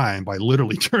on a dime by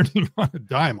literally turning on a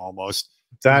dime almost.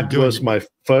 That was my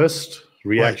first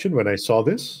reaction when I saw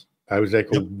this. I was like,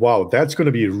 oh, wow, that's going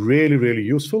to be really, really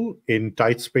useful in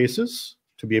tight spaces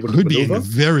to be able to maneuver. Be in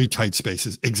very tight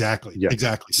spaces. Exactly.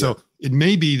 Exactly. So it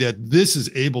may be that this is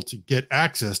able to get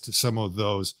access to some of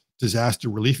those disaster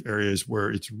relief areas where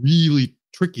it's really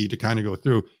tricky to kind of go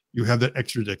through. You have that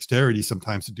extra dexterity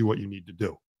sometimes to do what you need to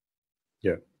do.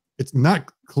 It's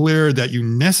not clear that you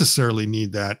necessarily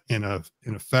need that in a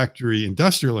factory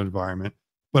industrial environment,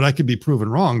 but I could be proven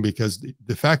wrong, because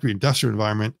the factory industrial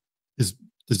environment is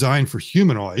designed for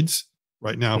humanoids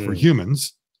right now, for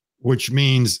humans, which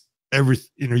means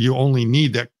you only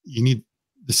need that you need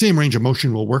the same range of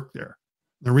motion will work there.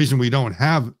 The reason we don't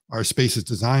have our spaces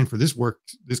designed for this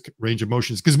range of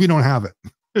motion is because we don't have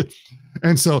it.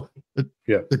 And so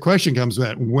the question comes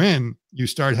that when you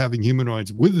start having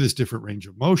humanoids with this different range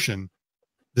of motion,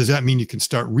 does that mean you can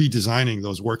start redesigning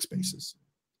those workspaces?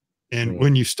 And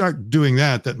when you start doing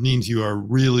that, that means you are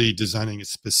really designing it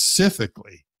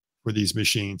specifically for these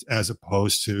machines as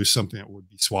opposed to something that would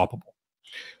be swappable.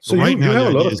 So right now, you have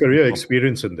a lot of career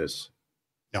experience in this.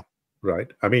 Yeah.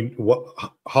 Right. I mean,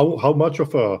 how much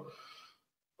of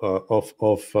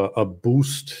a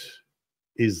boost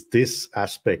is this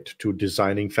aspect to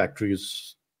designing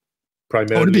factories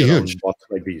primarily around bots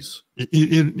like these?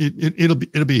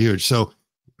 It'll be huge. So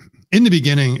in the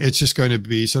beginning, it's just going to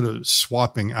be sort of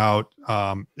swapping out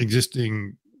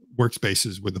existing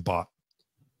workspaces with the bot.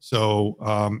 So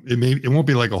it won't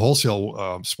be like a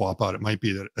wholesale swap out. It might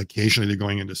be that occasionally they're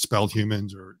going into spelled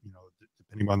humans, or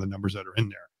depending on the numbers that are in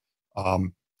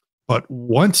there. But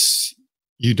once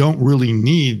you don't really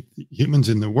need humans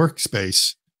in the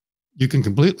workspace, you can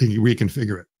completely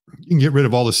reconfigure it. You can get rid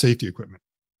of all the safety equipment.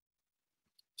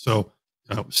 So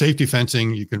safety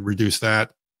fencing, you can reduce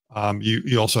that.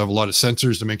 You also have a lot of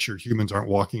sensors to make sure humans aren't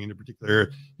walking in a particular area.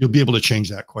 You'll be able to change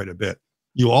that quite a bit.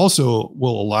 You also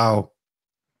will allow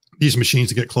these machines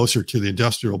to get closer to the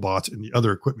industrial bots and the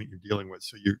other equipment you're dealing with.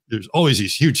 So there's always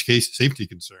these huge safety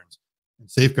concerns and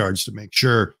safeguards to make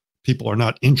sure people are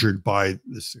not injured by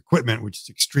this equipment, which is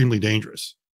extremely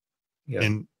dangerous. Yeah.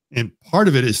 And part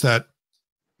of it is that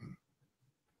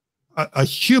a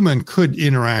human could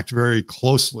interact very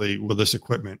closely with this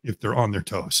equipment if they're on their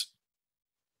toes.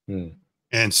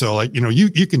 And so, like,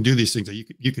 you can do these things. That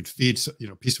you could feed,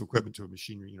 a piece of equipment to a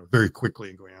machinery, very quickly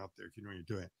and going out there if you know what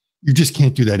you're doing. You just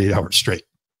can't do that 8 hours straight.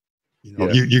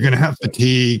 You're going to have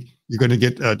fatigue. You're going to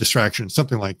get distraction,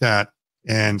 something like that.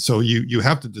 And so you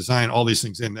have to design all these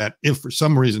things in that if for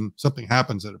some reason something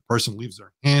happens that a person leaves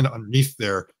their hand underneath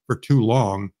there for too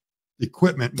long, the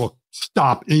equipment will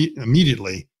stop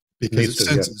immediately because it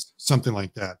senses something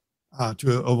like that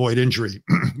to avoid injury.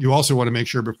 You also want to make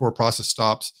sure before a process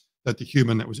stops that the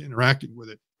human that was interacting with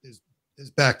it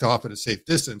is backed off at a safe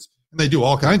distance. And they do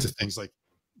all kinds of things. Like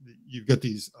you've got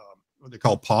these, what they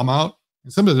call palm out.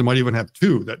 And some of them might even have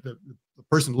two, that the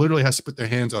person literally has to put their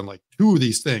hands on like 2 of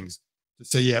these things to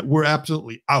say, yeah, we're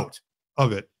absolutely out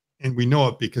of it. And we know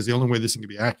it because the only way this thing can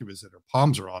be active is that our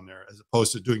palms are on there, as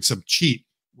opposed to doing some cheat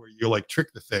where you like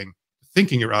trick the thing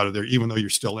thinking you're out of there, even though you're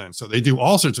still in. So they do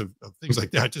all sorts of things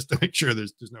like that just to make sure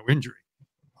there's no injury.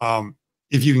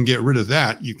 If you can get rid of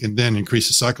that, you can then increase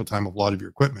the cycle time of a lot of your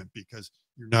equipment because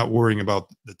you're not worrying about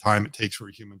the time it takes for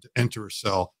a human to enter a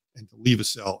cell and to leave a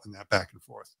cell and that back and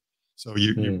forth. So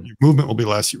your movement will be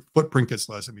less, your footprint gets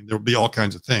less. I mean, there'll be all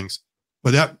kinds of things,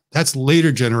 but that's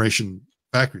later generation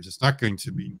factories. It's not going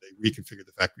to be, they reconfigure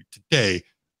the factory today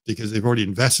because they've already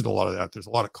invested a lot of that. There's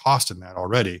a lot of cost in that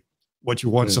already. What you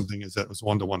want something is that it's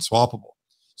one-to-one swappable.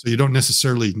 So you don't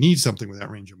necessarily need something with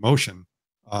that range of motion.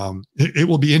 It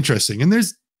will be interesting. And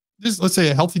there's, let's say,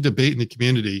 a healthy debate in the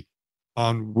community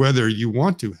on whether you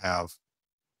want to have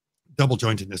double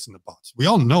jointedness in the bots. We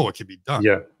all know it can be done.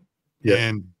 Yeah.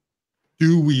 And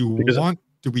do we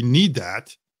need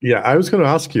that? Yeah. I was going to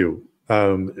ask you,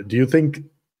 do you think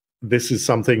this is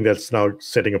something that's now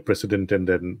setting a precedent and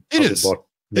then it is.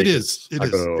 It is.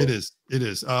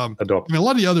 I mean, a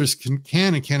lot of the others can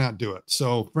and cannot do it.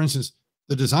 So for instance,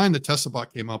 the design that Tesla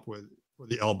bot came up with for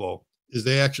the elbow is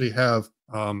they actually have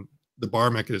the bar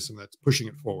mechanism that's pushing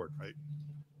it forward, right?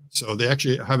 So they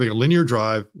actually having a linear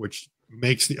drive, which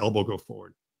makes the elbow go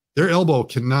forward. Their elbow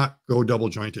cannot go double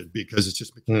jointed because it's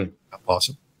just mechanically not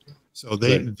possible. So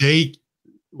they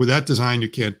with that design, you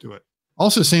can't do it.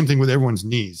 Also, same thing with everyone's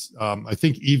knees. I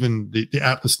think even the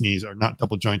Atlas knees are not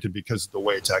double jointed because of the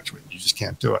way it's actuated. You just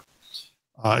can't do it.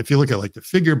 If you look at like the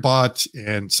Figure bot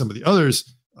and some of the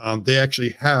others, they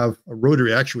actually have a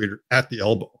rotary actuator at the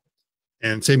elbow.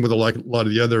 And same with a lot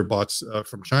of the other bots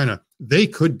from China. They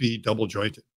could be double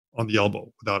jointed on the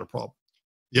elbow without a problem.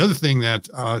 The other thing that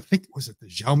I think was it the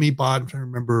Xiaomi bot, I'm trying to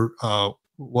remember,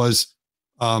 was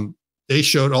they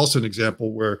showed also an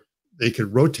example where they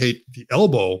could rotate the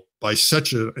elbow by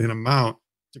such an amount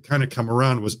to kind of come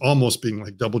around. It was almost being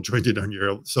like double jointed on your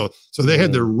elbow. So they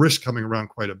had their wrist coming around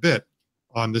quite a bit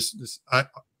on this.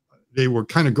 They were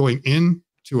kind of going in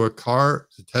to a car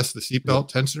to test the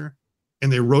seatbelt tensor,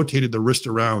 and they rotated the wrist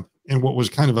around in what was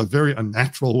kind of a very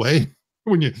unnatural way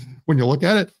when you look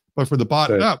at it. But for the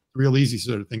bot, real easy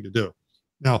sort of thing to do.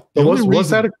 Now, was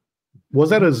that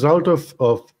a result of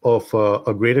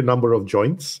a greater number of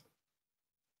joints?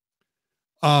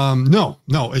 No,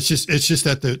 it's just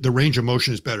that the range of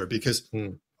motion is better because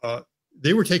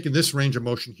they were taking this range of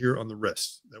motion here on the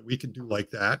wrist that we can do like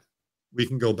that. We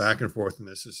can go back and forth in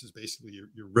this. This is basically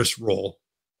your wrist roll.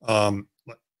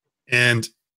 And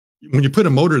when you put a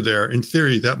motor there, in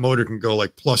theory, that motor can go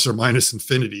like plus or minus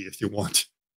infinity if you want.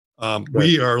 Right.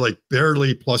 We are like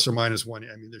barely plus or minus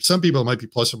 180. I mean, there's some people it might be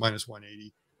plus or minus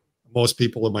 180. Most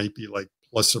people it might be like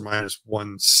plus or minus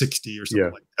 160 or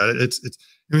something like that. It's.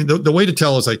 I mean, the way to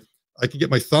tell is like I can get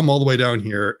my thumb all the way down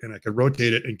here, and I can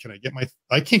rotate it. And can I get my?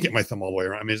 I can't get my thumb all the way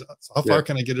around. I mean, how far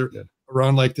can I get it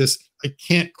around like this? I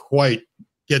can't quite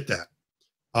get that.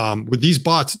 With these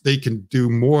bots, they can do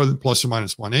more than plus or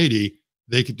minus 180.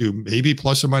 They could do maybe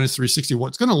plus or minus 360.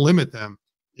 What's going to limit them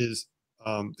is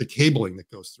the cabling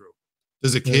that goes through.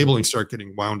 Does the cabling start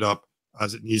getting wound up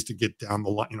as it needs to get down the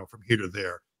line, from here to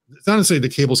there? It's not to say the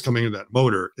cables coming into that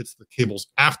motor, it's the cables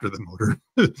after the motor.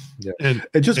 And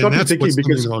it just got me thinking,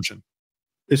 because motion.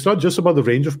 It's not just about the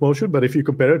range of motion, but if you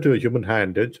compare it to a human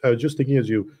hand, I was just thinking as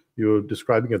you're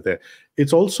describing it there,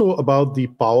 it's also about the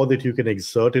power that you can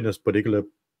exert in a particular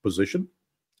position.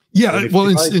 Yeah, well,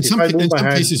 in some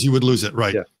cases you would lose it,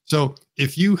 right? Yeah. So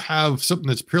if you have something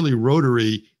that's purely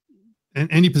rotary,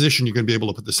 in any position you're going to be able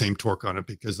to put the same torque on it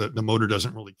because the motor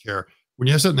doesn't really care. When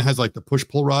you have something that has like the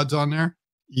push-pull rods on there,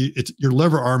 your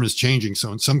lever arm is changing.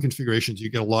 So in some configurations,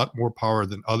 you get a lot more power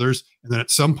than others. And then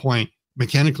at some point,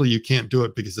 mechanically, you can't do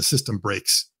it because the system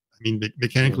breaks. I mean,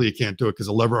 mechanically, you can't do it because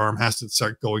the lever arm has to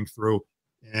start going through.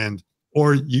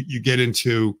 Or you get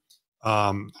into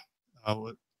forget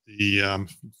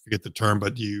the term,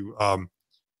 but you're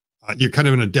kind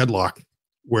of in a deadlock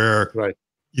where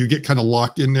you get kind of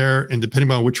locked in there, and depending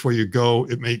on which way you go,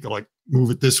 it may go like move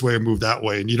it this way or move that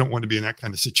way. And you don't want to be in that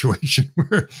kind of situation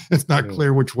where it's not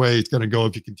clear which way it's going to go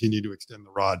if you continue to extend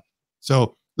the rod.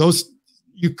 So those,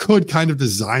 you could kind of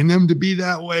design them to be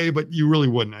that way, but you really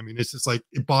wouldn't. I mean, it's just like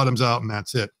it bottoms out and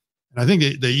that's it. And I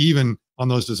think they even on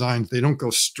those designs, they don't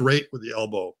go straight with the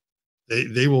elbow.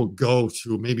 They will go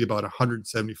to maybe about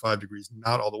 175 degrees,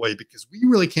 not all the way, because we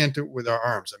really can't do it with our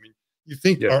arms. I mean, you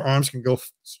think our arms can go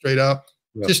straight up?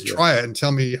 Just try it and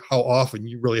tell me how often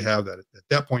you really have that. At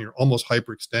that point, you're almost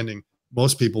hyperextending.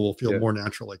 Most people will feel more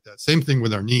natural like that. Same thing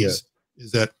with our knees.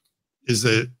 Is that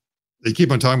they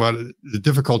keep on talking about the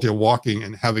difficulty of walking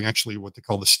and having actually what they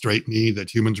call the straight knee,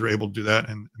 that humans are able to do that,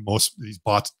 and most of these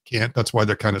bots can't. That's why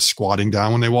they're kind of squatting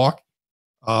down when they walk.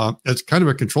 It's kind of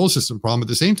a control system problem. At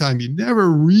the same time, you never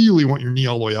really want your knee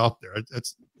all the way out there.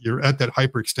 You're at that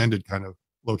hyperextended kind of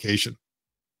location.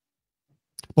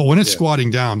 But when it's squatting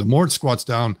down, the more it squats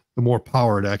down, the more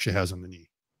power it actually has on the knee,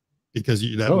 because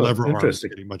that lever arm is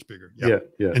getting much bigger.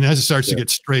 And as it starts to get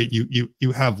straight,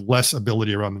 you have less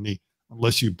ability around the knee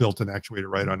unless you built an actuator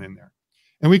right on in there.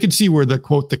 And we can see where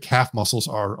the calf muscles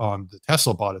are on the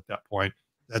Tesla bot at that point.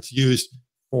 That's used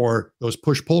for those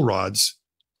push-pull rods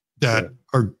that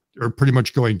are pretty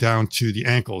much going down to the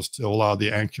ankles to allow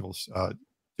the ankles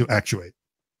to actuate.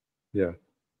 And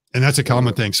that's a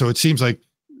common thing. So it seems like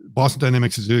Boston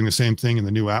Dynamics is doing the same thing in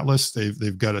the new Atlas.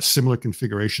 They've got a similar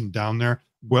configuration down there,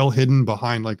 well hidden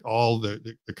behind like all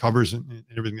the covers and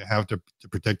everything they have to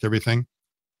protect everything.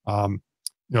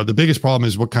 The biggest problem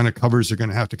is what kind of covers they're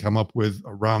going to have to come up with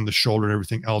around the shoulder and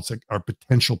everything else that are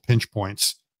potential pinch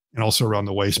points, and also around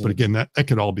the waist. But again, that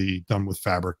could all be done with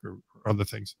fabric or other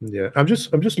things. I'm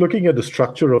just looking at the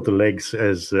structure of the legs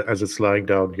as it's lying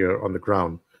down here on the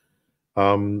ground.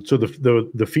 So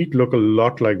the feet look a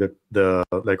lot like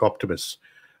like Optimus,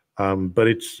 but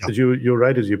it's you're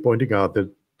right, as you're pointing out,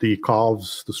 that the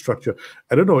calves, the structure.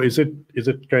 I don't know, is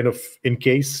it kind of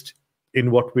encased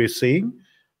in what we're seeing?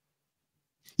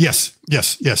 Yes.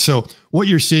 So what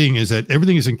you're seeing is that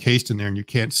everything is encased in there, and you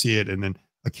can't see it, and then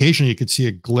occasionally you could see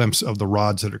a glimpse of the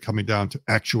rods that are coming down to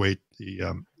actuate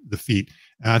the feet.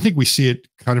 And I think we see it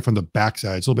kind of from the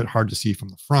backside. It's a little bit hard to see from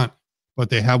the front, but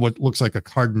they have what looks like a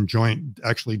cardan joint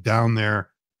actually down there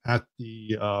at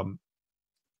the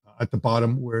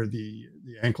bottom where the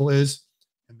ankle is.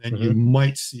 And then you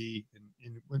might see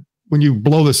when you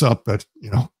blow this up at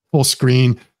full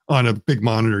screen on a big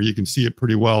monitor, you can see it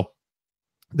pretty well,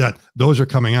 that those are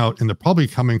coming out, and they're probably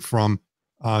coming from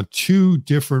two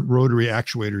different rotary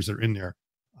actuators that are in there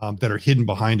that are hidden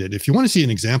behind it. If you want to see an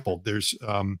example, there's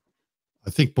I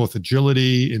think both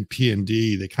Agility and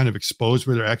P&D, they kind of expose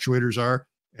where their actuators are,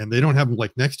 and they don't have them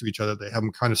like next to each other. They have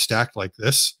them kind of stacked like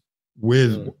this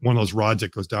with one of those rods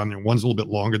that goes down there. One's a little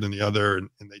bit longer than the other, and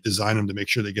they design them to make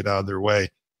sure they get out of their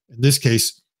way. In this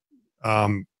case,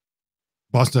 Boston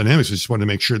Dynamics just wanted to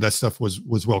make sure that stuff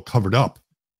was well covered up,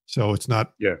 so it's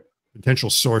not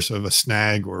potential source of a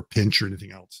snag or a pinch or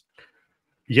anything else.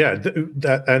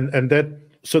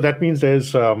 So that means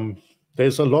there's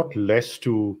a lot less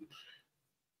to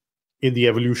in the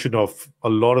evolution of a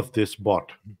lot of this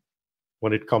bot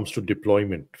when it comes to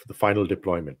deployment, the final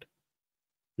deployment,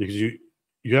 because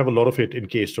you have a lot of it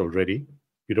encased already.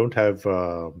 You don't have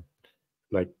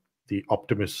like the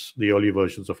Optimus, the early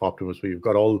versions of Optimus, where you've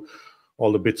got all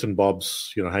the bits and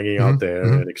bobs, hanging out there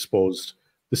and exposed.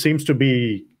 This seems to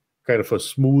be kind of a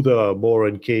smoother, more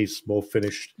encased, more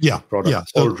finished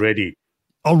product already.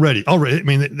 Already. I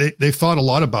mean, they thought a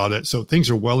lot about it. So things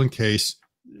are well encased.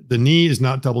 The knee is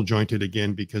not double jointed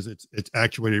again because it's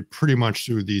actuated pretty much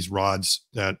through these rods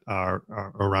that are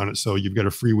around it. So you've got a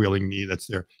freewheeling knee that's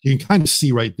there. You can kind of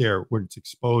see right there when it's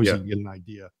exposed. You can get an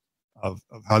idea of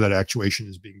how that actuation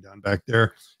is being done back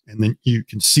there. And then you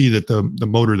can see that the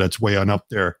motor that's way on up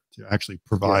there to actually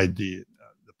provide the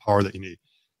power that you need.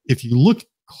 If you look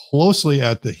closely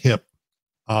at the hip,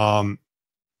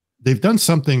 they've done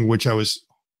something which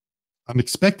I'm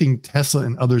expecting Tesla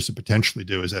and others to potentially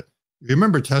do. Is that, if you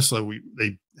remember Tesla,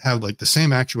 they have like the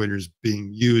same actuators being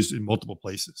used in multiple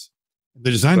places. They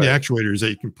designed the actuators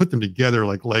that you can put them together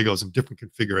like Legos in different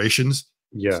configurations,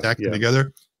 stack them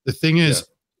together. The thing is,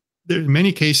 there, in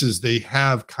many cases, they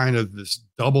have kind of this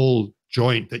double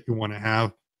joint that you want to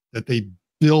have that they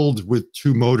build with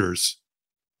two motors.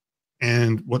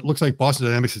 And what looks like Boston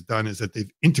Dynamics has done is that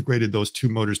they've integrated those two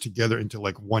motors together into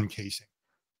like one casing.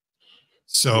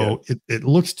 So it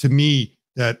looks to me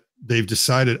that they've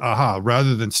decided,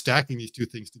 rather than stacking these two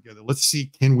things together, let's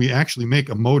see, can we actually make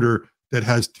a motor that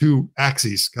has two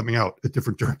axes coming out at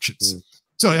different directions?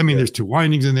 So, I mean, there's two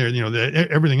windings in there,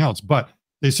 everything else, but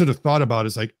they sort of thought about it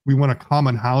as like, we want a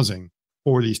common housing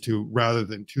for these two rather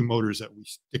than two motors that we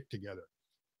stick together.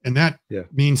 And that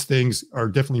means things are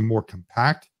definitely more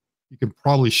compact. You can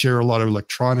probably share a lot of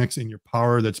electronics in your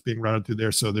power that's being routed through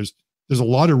there. So there's a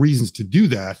lot of reasons to do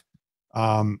that.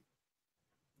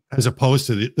 As opposed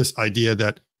to this idea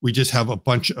that we just have a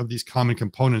bunch of these common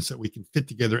components that we can fit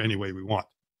together any way we want.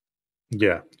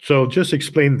 Yeah. So just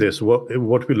explain this, what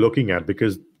we're looking at,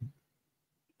 because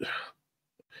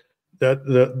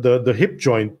the hip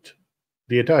joint,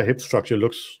 the entire hip structure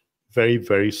looks very,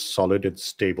 very solid and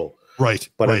stable. Right.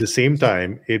 But at the same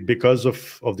time, because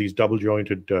of these double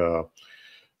jointed and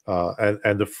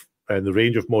the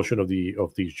range of motion of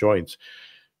these joints,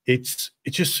 it's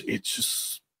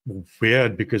just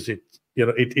weird because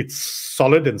it's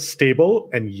solid and stable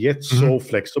and yet so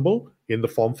flexible in the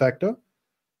form factor.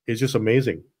 It's just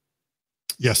amazing.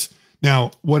 Yes.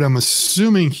 Now, what I'm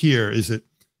assuming here is that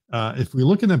if we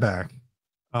look in the back,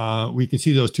 we can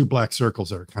see those two black circles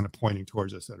that are kind of pointing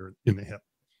towards us that are in the hip.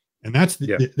 And that's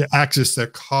the axis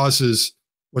that causes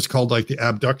what's called like the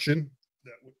abduction,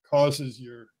 that causes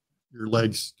your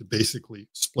legs to basically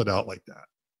split out like that.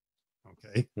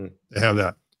 Okay. They have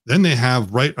that. Then they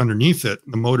have right underneath it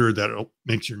the motor that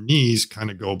makes your knees kind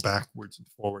of go backwards and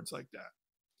forwards like that.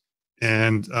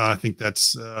 And I think that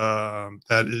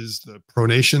is the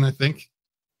pronation, I think.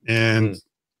 And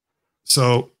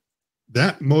so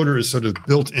that motor is sort of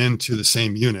built into the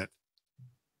same unit.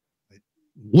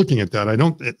 Looking at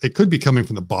that, it could be coming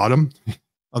from the bottom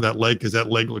of that leg because that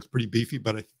leg looks pretty beefy,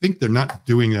 but I think they're not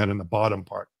doing that in the bottom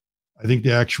part. I think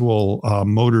the actual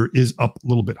motor is up a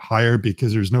little bit higher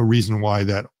because there's no reason why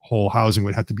that whole housing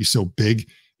would have to be so big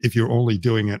if you're only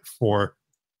doing it for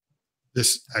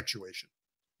this actuation.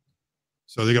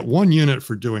 So they got one unit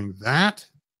for doing that,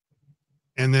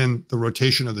 and then the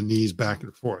rotation of the knees back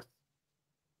and forth.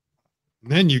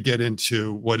 And then you get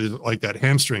into what is like that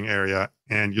hamstring area,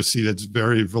 and you'll see that's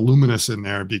very voluminous in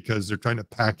there because they're trying to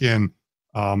pack in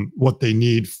what they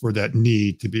need for that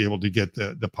knee to be able to get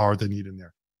the power they need in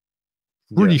there.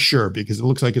 Pretty sure, because it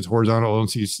looks like it's horizontal. I don't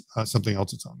see something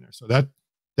else that's on there. So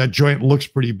that joint looks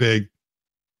pretty big.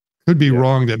 Could be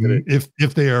wrong that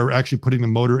if they are actually putting the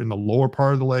motor in the lower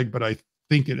part of the leg, but I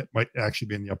think it might actually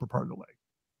be in the upper part of the leg.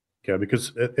 Yeah,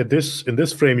 because in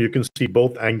this frame, you can see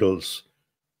both angles.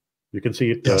 You can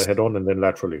see it head on and then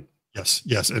laterally.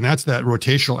 Yes. And that's that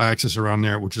rotational axis around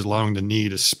there, which is allowing the knee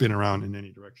to spin around in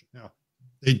any direction. Now,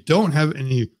 they don't have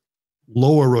any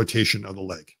lower rotation of the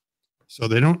leg. So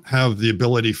they don't have the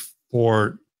ability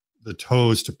for the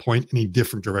toes to point any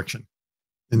different direction.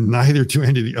 And neither do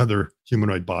any of the other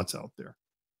humanoid bots out there.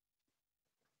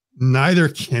 Neither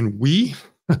can we.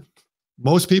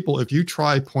 Most people, if you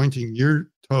try pointing your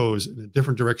toes in a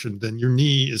different direction than your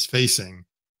knee is facing,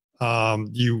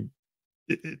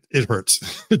 it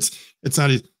hurts. It's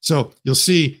not easy. So you'll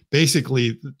see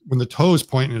basically when the toes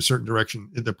point in a certain direction,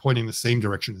 they're pointing the same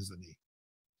direction as the knee.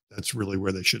 That's really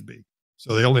where they should be.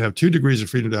 So they only have 2 degrees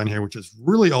of freedom down here, which is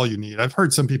really all you need. I've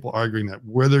heard some people arguing that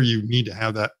whether you need to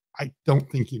have that, I don't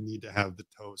think you need to have the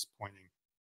toes pointing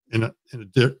in a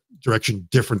direction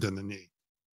different than the knee.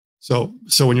 So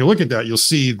when you look at that, you'll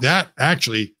see that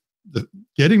actually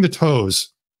getting the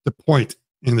toes to point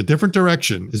in the different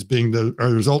direction is being a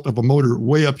result of a motor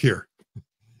way up here.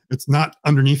 It's not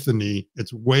underneath the knee.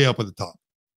 It's way up at the top.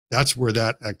 That's where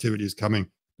that activity is coming,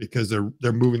 because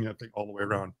they're moving that thing all the way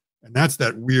around. And that's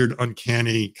that weird,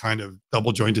 uncanny kind of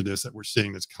double jointedness that we're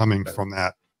seeing that's coming from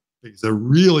that, because they're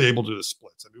really able to do the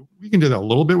splits. I mean, we can do that a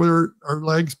little bit with our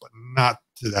legs, but not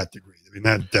to that degree. I mean,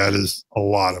 that is a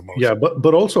lot of motion. Yeah,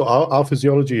 but also our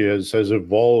physiology has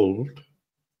evolved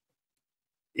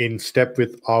in step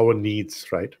with our needs,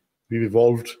 right? We've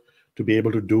evolved to be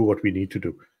able to do what we need to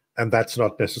do. And that's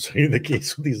not necessarily the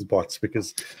case with these bots,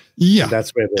 because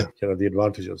that's where the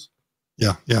advantage is.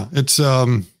 Yeah. It's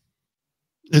going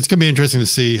to be interesting to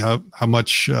see how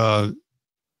much the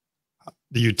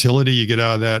utility you get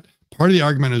out of that. Part of the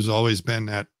argument has always been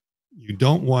that you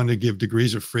don't want to give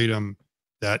degrees of freedom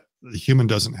that the human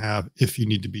doesn't have if you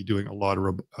need to be doing a lot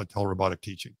of telerobotic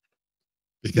teaching.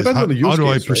 Because how do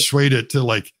I persuade it to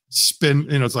like spin?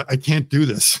 It's like, I can't do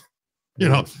this,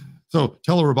 so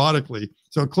telerobotically.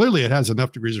 So clearly it has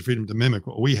enough degrees of freedom to mimic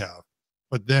what we have,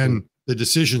 but then the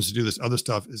decisions to do this other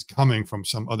stuff is coming from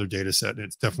some other data set. And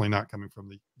it's definitely not coming from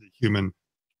the human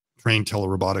trained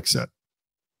telerobotic set.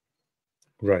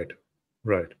 Right.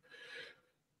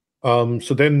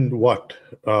 So then what?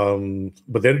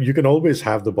 But then you can always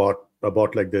have a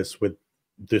bot like this with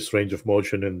this range of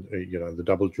motion and the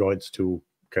double joints to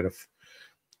kind of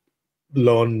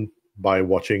learn by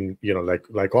watching,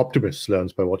 like Optimus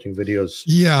learns by watching videos.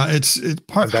 Yeah, it's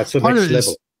part. And that's the part next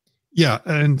level. Yeah,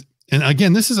 and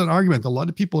again, this is an argument that a lot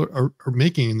of people are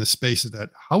making in this space, is that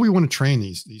how we want to train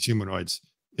these humanoids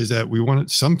is that we want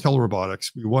some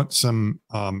telerobotics, we want some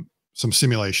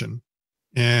simulation,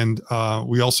 and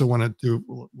we also want to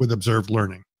do with observed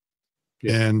learning.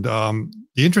 Yeah. And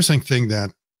the interesting thing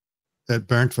that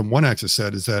Bernd from One Axis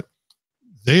said is that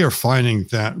they are finding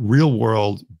that real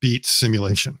world beats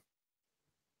simulation.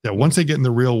 That once they get in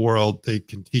the real world, they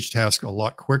can teach tasks a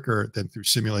lot quicker than through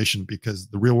simulation, because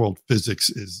the real world physics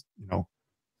is,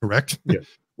 correct. Yeah.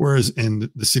 Whereas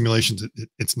in the simulations,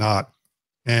 it's not.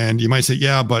 And you might say,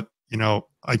 yeah, but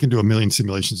I can do 1 million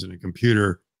simulations in a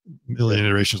computer, 1 million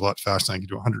iterations a lot faster than I can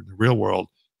do 100 in the real world.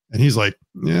 And he's like,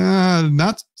 yeah,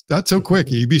 not so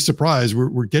quick. You'd be surprised.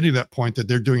 We're getting to that point that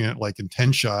they're doing it like in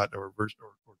 10 shot or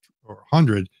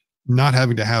 100, not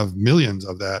having to have millions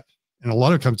of that. And a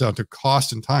lot of it comes down to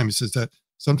cost and time. He says that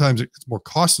sometimes it's more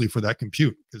costly for that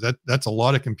compute, because that's a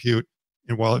lot of compute.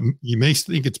 And while you may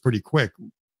think it's pretty quick,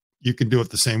 you can do it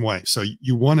the same way. So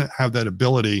you want to have that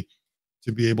ability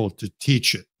to be able to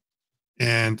teach it.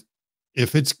 And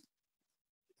if it's,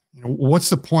 what's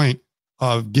the point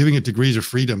of giving it degrees of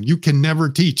freedom? You can never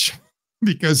teach,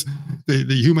 because the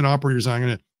human operators aren't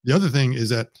going to. The other thing is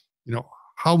that,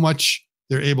 how much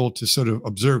they're able to sort of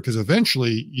observe, because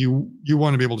eventually you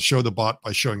want to be able to show the bot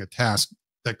by showing a task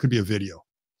that could be a video.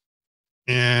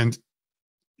 And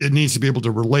it needs to be able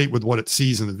to relate with what it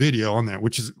sees in the video on there,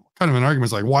 which is kind of an argument.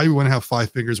 It's like, why you want to have 5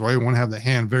 fingers? Why you want to have the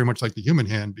hand very much like the human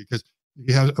hand? Because if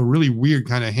you have a really weird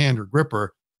kind of hand or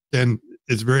gripper, then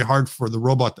it's very hard for the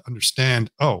robot to understand,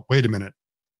 oh, wait a minute,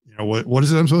 what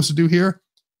is it I'm supposed to do here?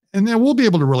 And then we'll be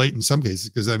able to relate in some cases,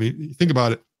 because think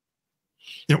about it.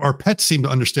 Our pets seem to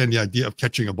understand the idea of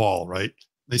catching a ball, right?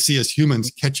 They see us humans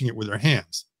catching it with their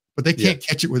hands, but they can't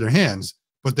catch it with their hands,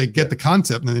 but they get the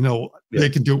concept, and they know they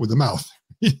can do it with the mouth.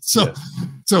 So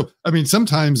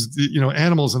sometimes,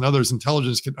 animals and others'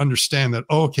 intelligence can understand that,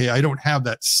 oh, okay, I don't have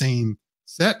that same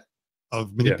set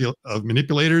of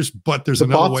manipulators, but there's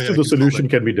another way. The solution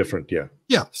can be different. Yeah.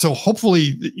 Yeah. So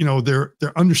hopefully, they're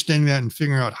understanding that and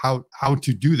figuring out how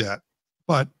to do that.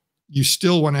 But you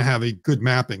still want to have a good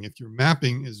mapping. If your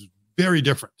mapping is very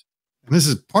different, and this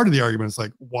is part of the argument, it's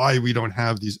like why we don't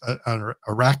have these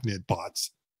arachnid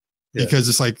bots, because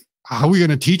it's like, how are we going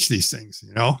to teach these things?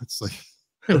 It's like,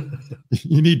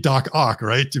 you need Doc Ock,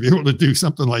 right? To be able to do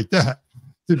something like that,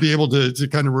 to be able to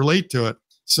kind of relate to it.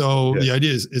 So the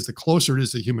idea is the closer it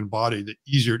is to the human body, the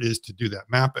easier it is to do that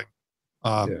mapping.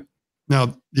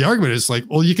 Now, the argument is like,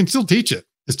 well, you can still teach it.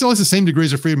 It still has the same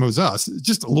degrees of freedom as us. It's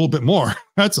just a little bit more.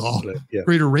 That's all.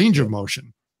 Greater range of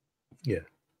motion. Yeah.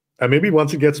 And maybe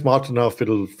once it gets smart enough,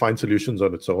 it'll find solutions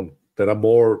on its own that are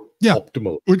more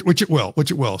optimal. Which it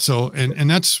will. So, and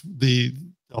that's the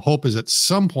hope, is at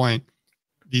some point,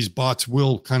 these bots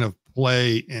will kind of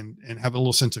play and have a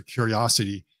little sense of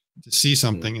curiosity to see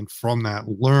something, and from that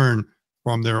learn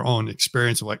from their own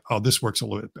experience of like, oh, this works a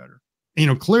little bit better.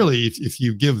 Clearly, if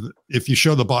you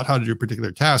show the bot how to do a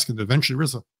particular task, and eventually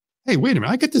realize, hey, wait a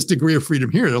minute, I get this degree of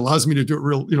freedom here that allows me to do it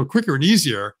real, quicker and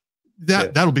easier.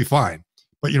 That'll be fine.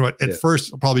 But you know what? At first,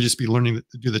 it'll probably just be learning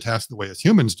to do the task the way as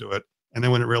humans do it. And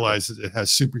then when it realizes it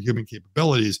has superhuman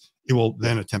capabilities, it will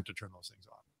then attempt to turn those things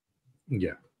on.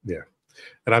 Yeah, yeah.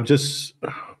 And I'm just,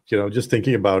 just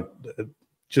thinking about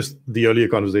just the earlier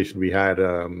conversation we had,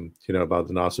 about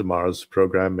the NASA Mars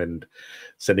program and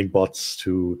sending bots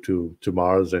to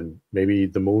Mars and maybe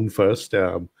the moon first.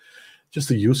 Just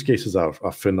the use cases are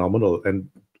phenomenal. And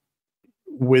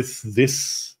with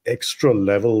this extra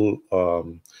level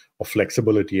of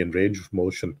flexibility and range of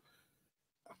motion,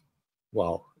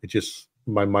 wow,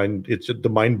 the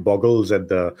mind boggles at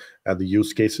the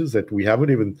use cases that we haven't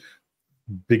even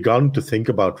begun to think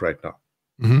about right now.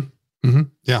 Mm-hmm. Mm-hmm.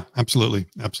 Yeah, absolutely.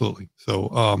 Absolutely.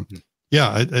 So,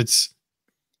 it's,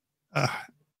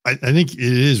 I think it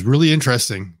is really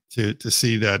interesting to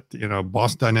see that,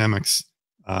 Boston Dynamics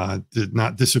did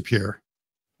not disappear.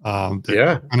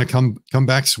 They're going to come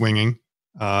back swinging.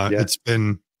 It's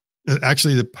been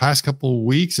actually the past couple of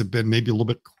weeks have been maybe a little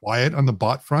bit quiet on the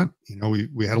bot front.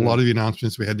 We had a lot of the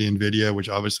announcements. We had the NVIDIA, which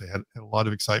obviously had a lot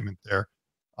of excitement there.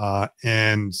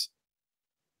 And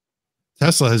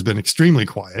Tesla has been extremely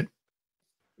quiet.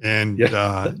 And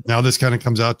now this kind of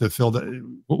comes out to fill that.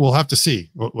 We'll have to see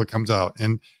what comes out.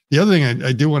 And the other thing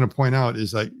I do want to point out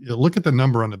is look at the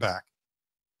number on the back.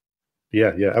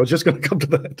 Yeah. I was just going to come to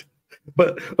that.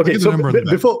 But okay, so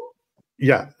before,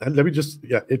 let me just,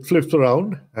 it flips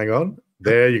around. Hang on.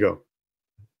 There you go.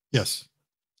 Yes.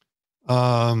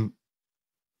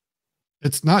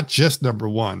 It's not just number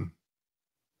one.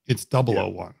 It's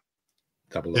 001.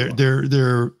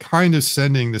 They're kind of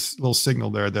sending this little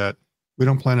signal there that we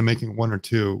don't plan on making one or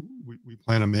two. We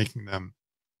plan on making them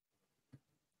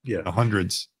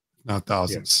hundreds, not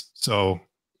thousands. So,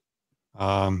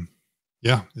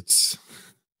 it's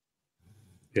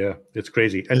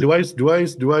crazy. And do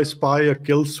I spy a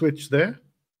kill switch there?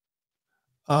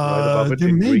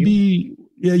 There may be.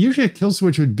 Yeah, usually a kill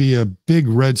switch would be a big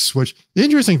red switch. The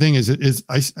interesting thing is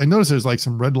I noticed there's like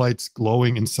some red lights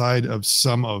glowing inside of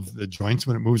some of the joints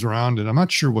when it moves around, and I'm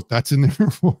not sure what that's in there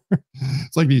for.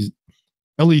 It's like these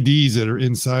LEDs that are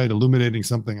inside illuminating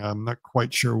something. I'm not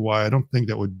quite sure why. I don't think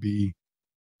that would be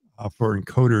for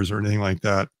encoders or anything like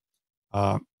that.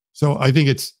 So I think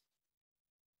it's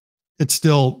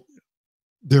still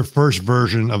their first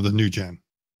version of the new gen.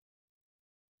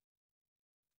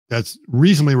 That's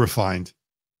reasonably refined,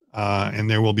 and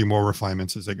there will be more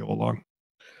refinements as they go along.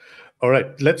 All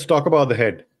right, let's talk about the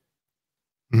head.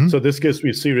 Mm-hmm. So this gives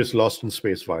me serious Lost in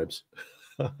Space vibes.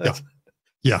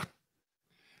 Yeah.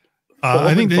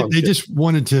 I think they just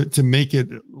wanted to make it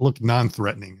look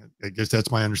non-threatening. I guess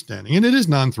that's my understanding, and it is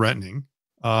non-threatening.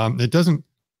 It doesn't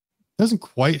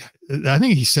quite. I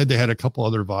think he said they had a couple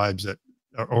other vibes that,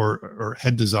 or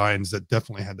head designs that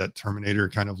definitely had that Terminator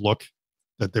kind of look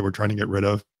that they were trying to get rid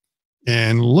of,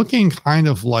 and looking kind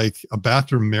of like a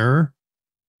bathroom mirror,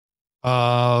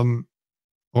 or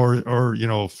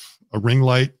a ring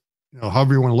light.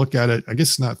 However you want to look at it. I guess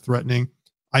it's not threatening.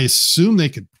 I assume they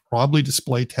could probably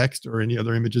display text or any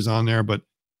other images on there, but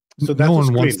so no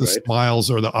one wants the smiles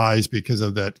or the eyes because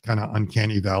of that kind of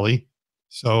uncanny valley.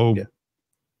 So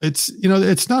it's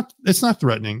not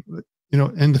threatening,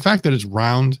 and the fact that it's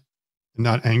round and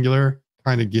not angular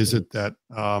kind of gives it that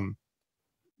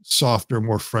softer,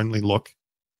 more friendly look.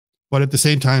 But at the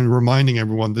same time, reminding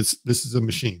everyone this is a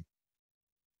machine.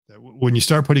 That when you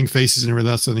start putting faces and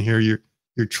everything else in here,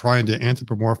 you're trying to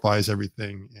anthropomorphize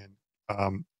everything,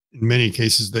 and in many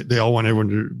cases, they all want everyone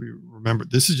to remember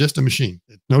this is just a machine.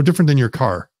 It's no different than your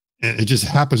car, and it just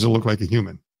happens to look like a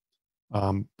human.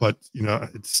 But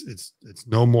it's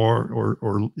no more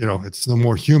or it's no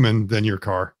more human than your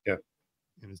car. Yeah,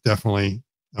 and it's definitely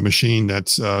a machine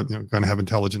that's going to have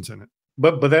intelligence in it.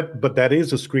 But that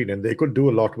is a screen, and they could do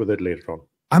a lot with it later on.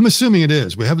 I'm assuming it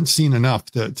is. We haven't seen enough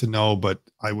to know, but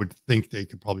I would think they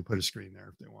could probably put a screen there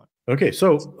if they want. Okay,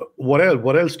 so what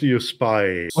else do you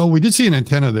spy? Well, we did see an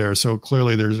antenna there, so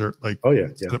clearly there's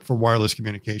set up for wireless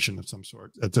communication of some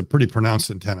sort. It's a pretty pronounced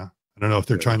antenna. I don't know if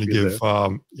they're trying to give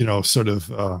sort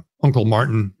of Uncle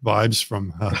Martin vibes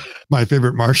from My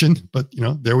Favorite Martian, but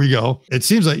there we go. It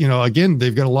seems like again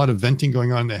they've got a lot of venting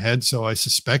going on in the head, so I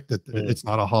suspect that it's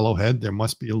not a hollow head. There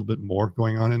must be a little bit more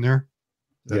going on in there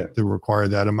to require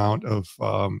that amount of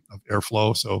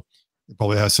airflow. So it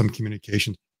probably has some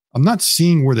communication. I'm not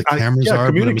seeing where the cameras are.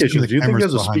 Communication. Do you think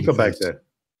there's a speaker back there?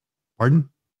 Pardon?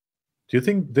 Do you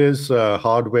think there's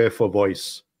hardware for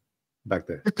voice back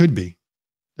there? There could be.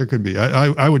 There could be.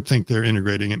 I would think they're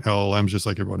integrating in LLMs just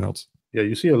like everyone else. Yeah,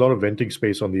 you see a lot of venting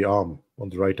space on the arm, on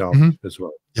the right arm as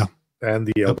well. Yeah. And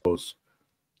the elbows.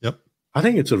 Yep. I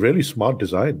think it's a really smart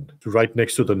design to right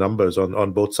next to the numbers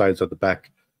on both sides of the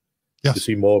back. to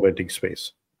see more venting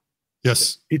space.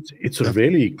 Yes, it's a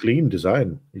really clean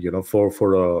design, for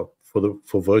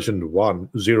version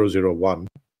 001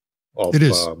 of it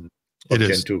is.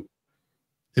 Gen-2.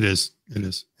 It is, and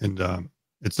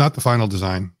it's not the final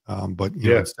design, but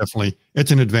it's definitely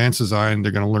an advanced design.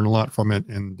 They're going to learn a lot from it,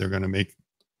 and they're going to make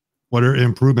what are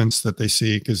improvements that they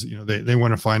see, because they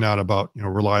want to find out about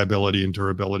reliability and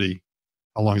durability.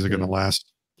 How long is it going to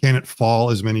last? Can it fall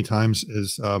as many times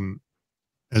as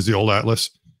the old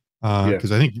Atlas?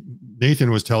 Because I think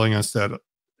Nathan was telling us that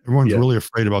everyone's really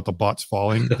afraid about the bots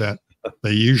falling, that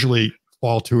they usually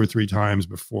fall 2 or 3 times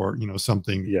before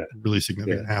something really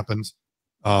significant happens.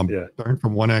 Starting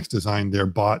from 1X designed their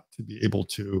bot to be able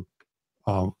to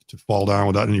fall down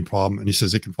without any problem, and he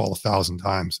says it can fall 1,000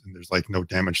 times and there's like no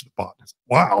damage to the bot.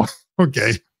 Wow.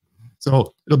 Okay,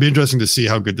 so it'll be interesting to see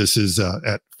how good this is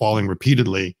at falling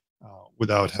repeatedly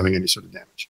without having any sort of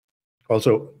damage.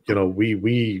 Also,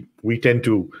 we tend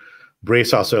to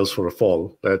brace ourselves for a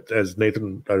fall. That, as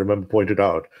Nathan, I remember, pointed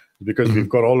out, because we've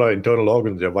got all our internal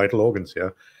organs, our vital organs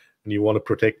here, and you want to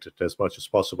protect it as much as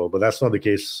possible. But that's not the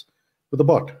case with the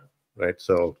bot, right?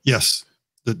 So yes,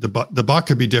 the bot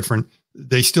could be different.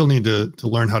 They still need to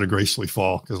learn how to gracefully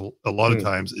fall, because a lot of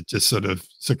times it just sort of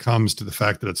succumbs to the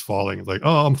fact that it's falling. It's like,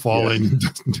 oh, I'm falling. It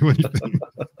doesn't do anything.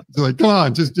 It's like, come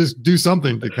on, just do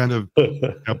something to kind of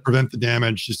prevent the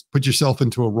damage. Just put yourself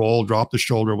into a roll, drop the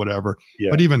shoulder, whatever.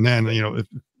 But even then,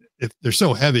 if they're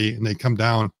so heavy and they come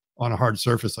down on a hard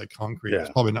surface like concrete, it's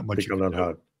probably not much you can do.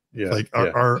 Hard. Like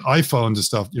our iPhones and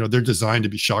stuff, they're designed to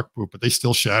be shockproof, but they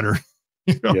still shatter.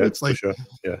 It's like, for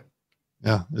sure.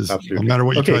 Absolutely. No matter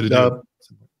what you try to do.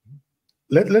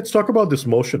 Let's talk about this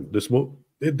motion.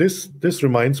 This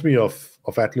reminds me of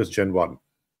Atlas Gen 1.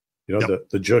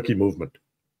 The jerky movement.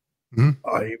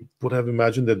 I would have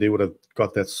imagined that they would have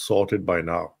got that sorted by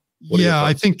now.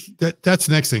 I think that's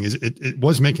the next thing. Is it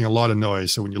was making a lot of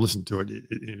noise. So when you listen to it,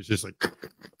 it was just like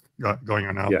going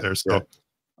on out there. So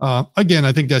again,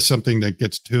 I think that's something that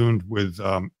gets tuned with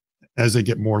as they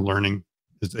get more learning,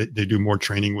 as they do more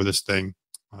training with this thing.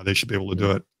 They should be able to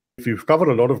do it. If you've covered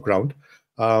a lot of ground,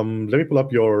 let me pull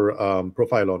up your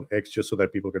profile on X just so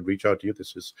that people can reach out to you.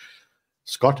 This is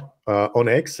Scott on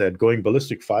X at Going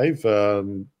Ballistic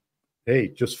 5. Hey,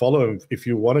 just follow him if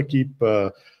you want to keep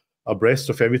abreast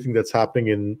of everything that's happening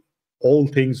in all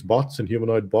things bots and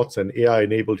humanoid bots and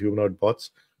AI-enabled humanoid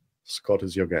bots. Scott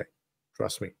is your guy.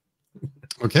 Trust me.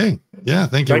 Okay. Yeah.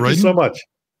 Thank you. Thank you so much.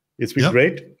 It's been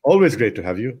great. Always great to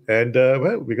have you. And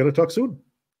well, we're going to talk soon.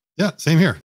 Yeah. Same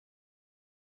here.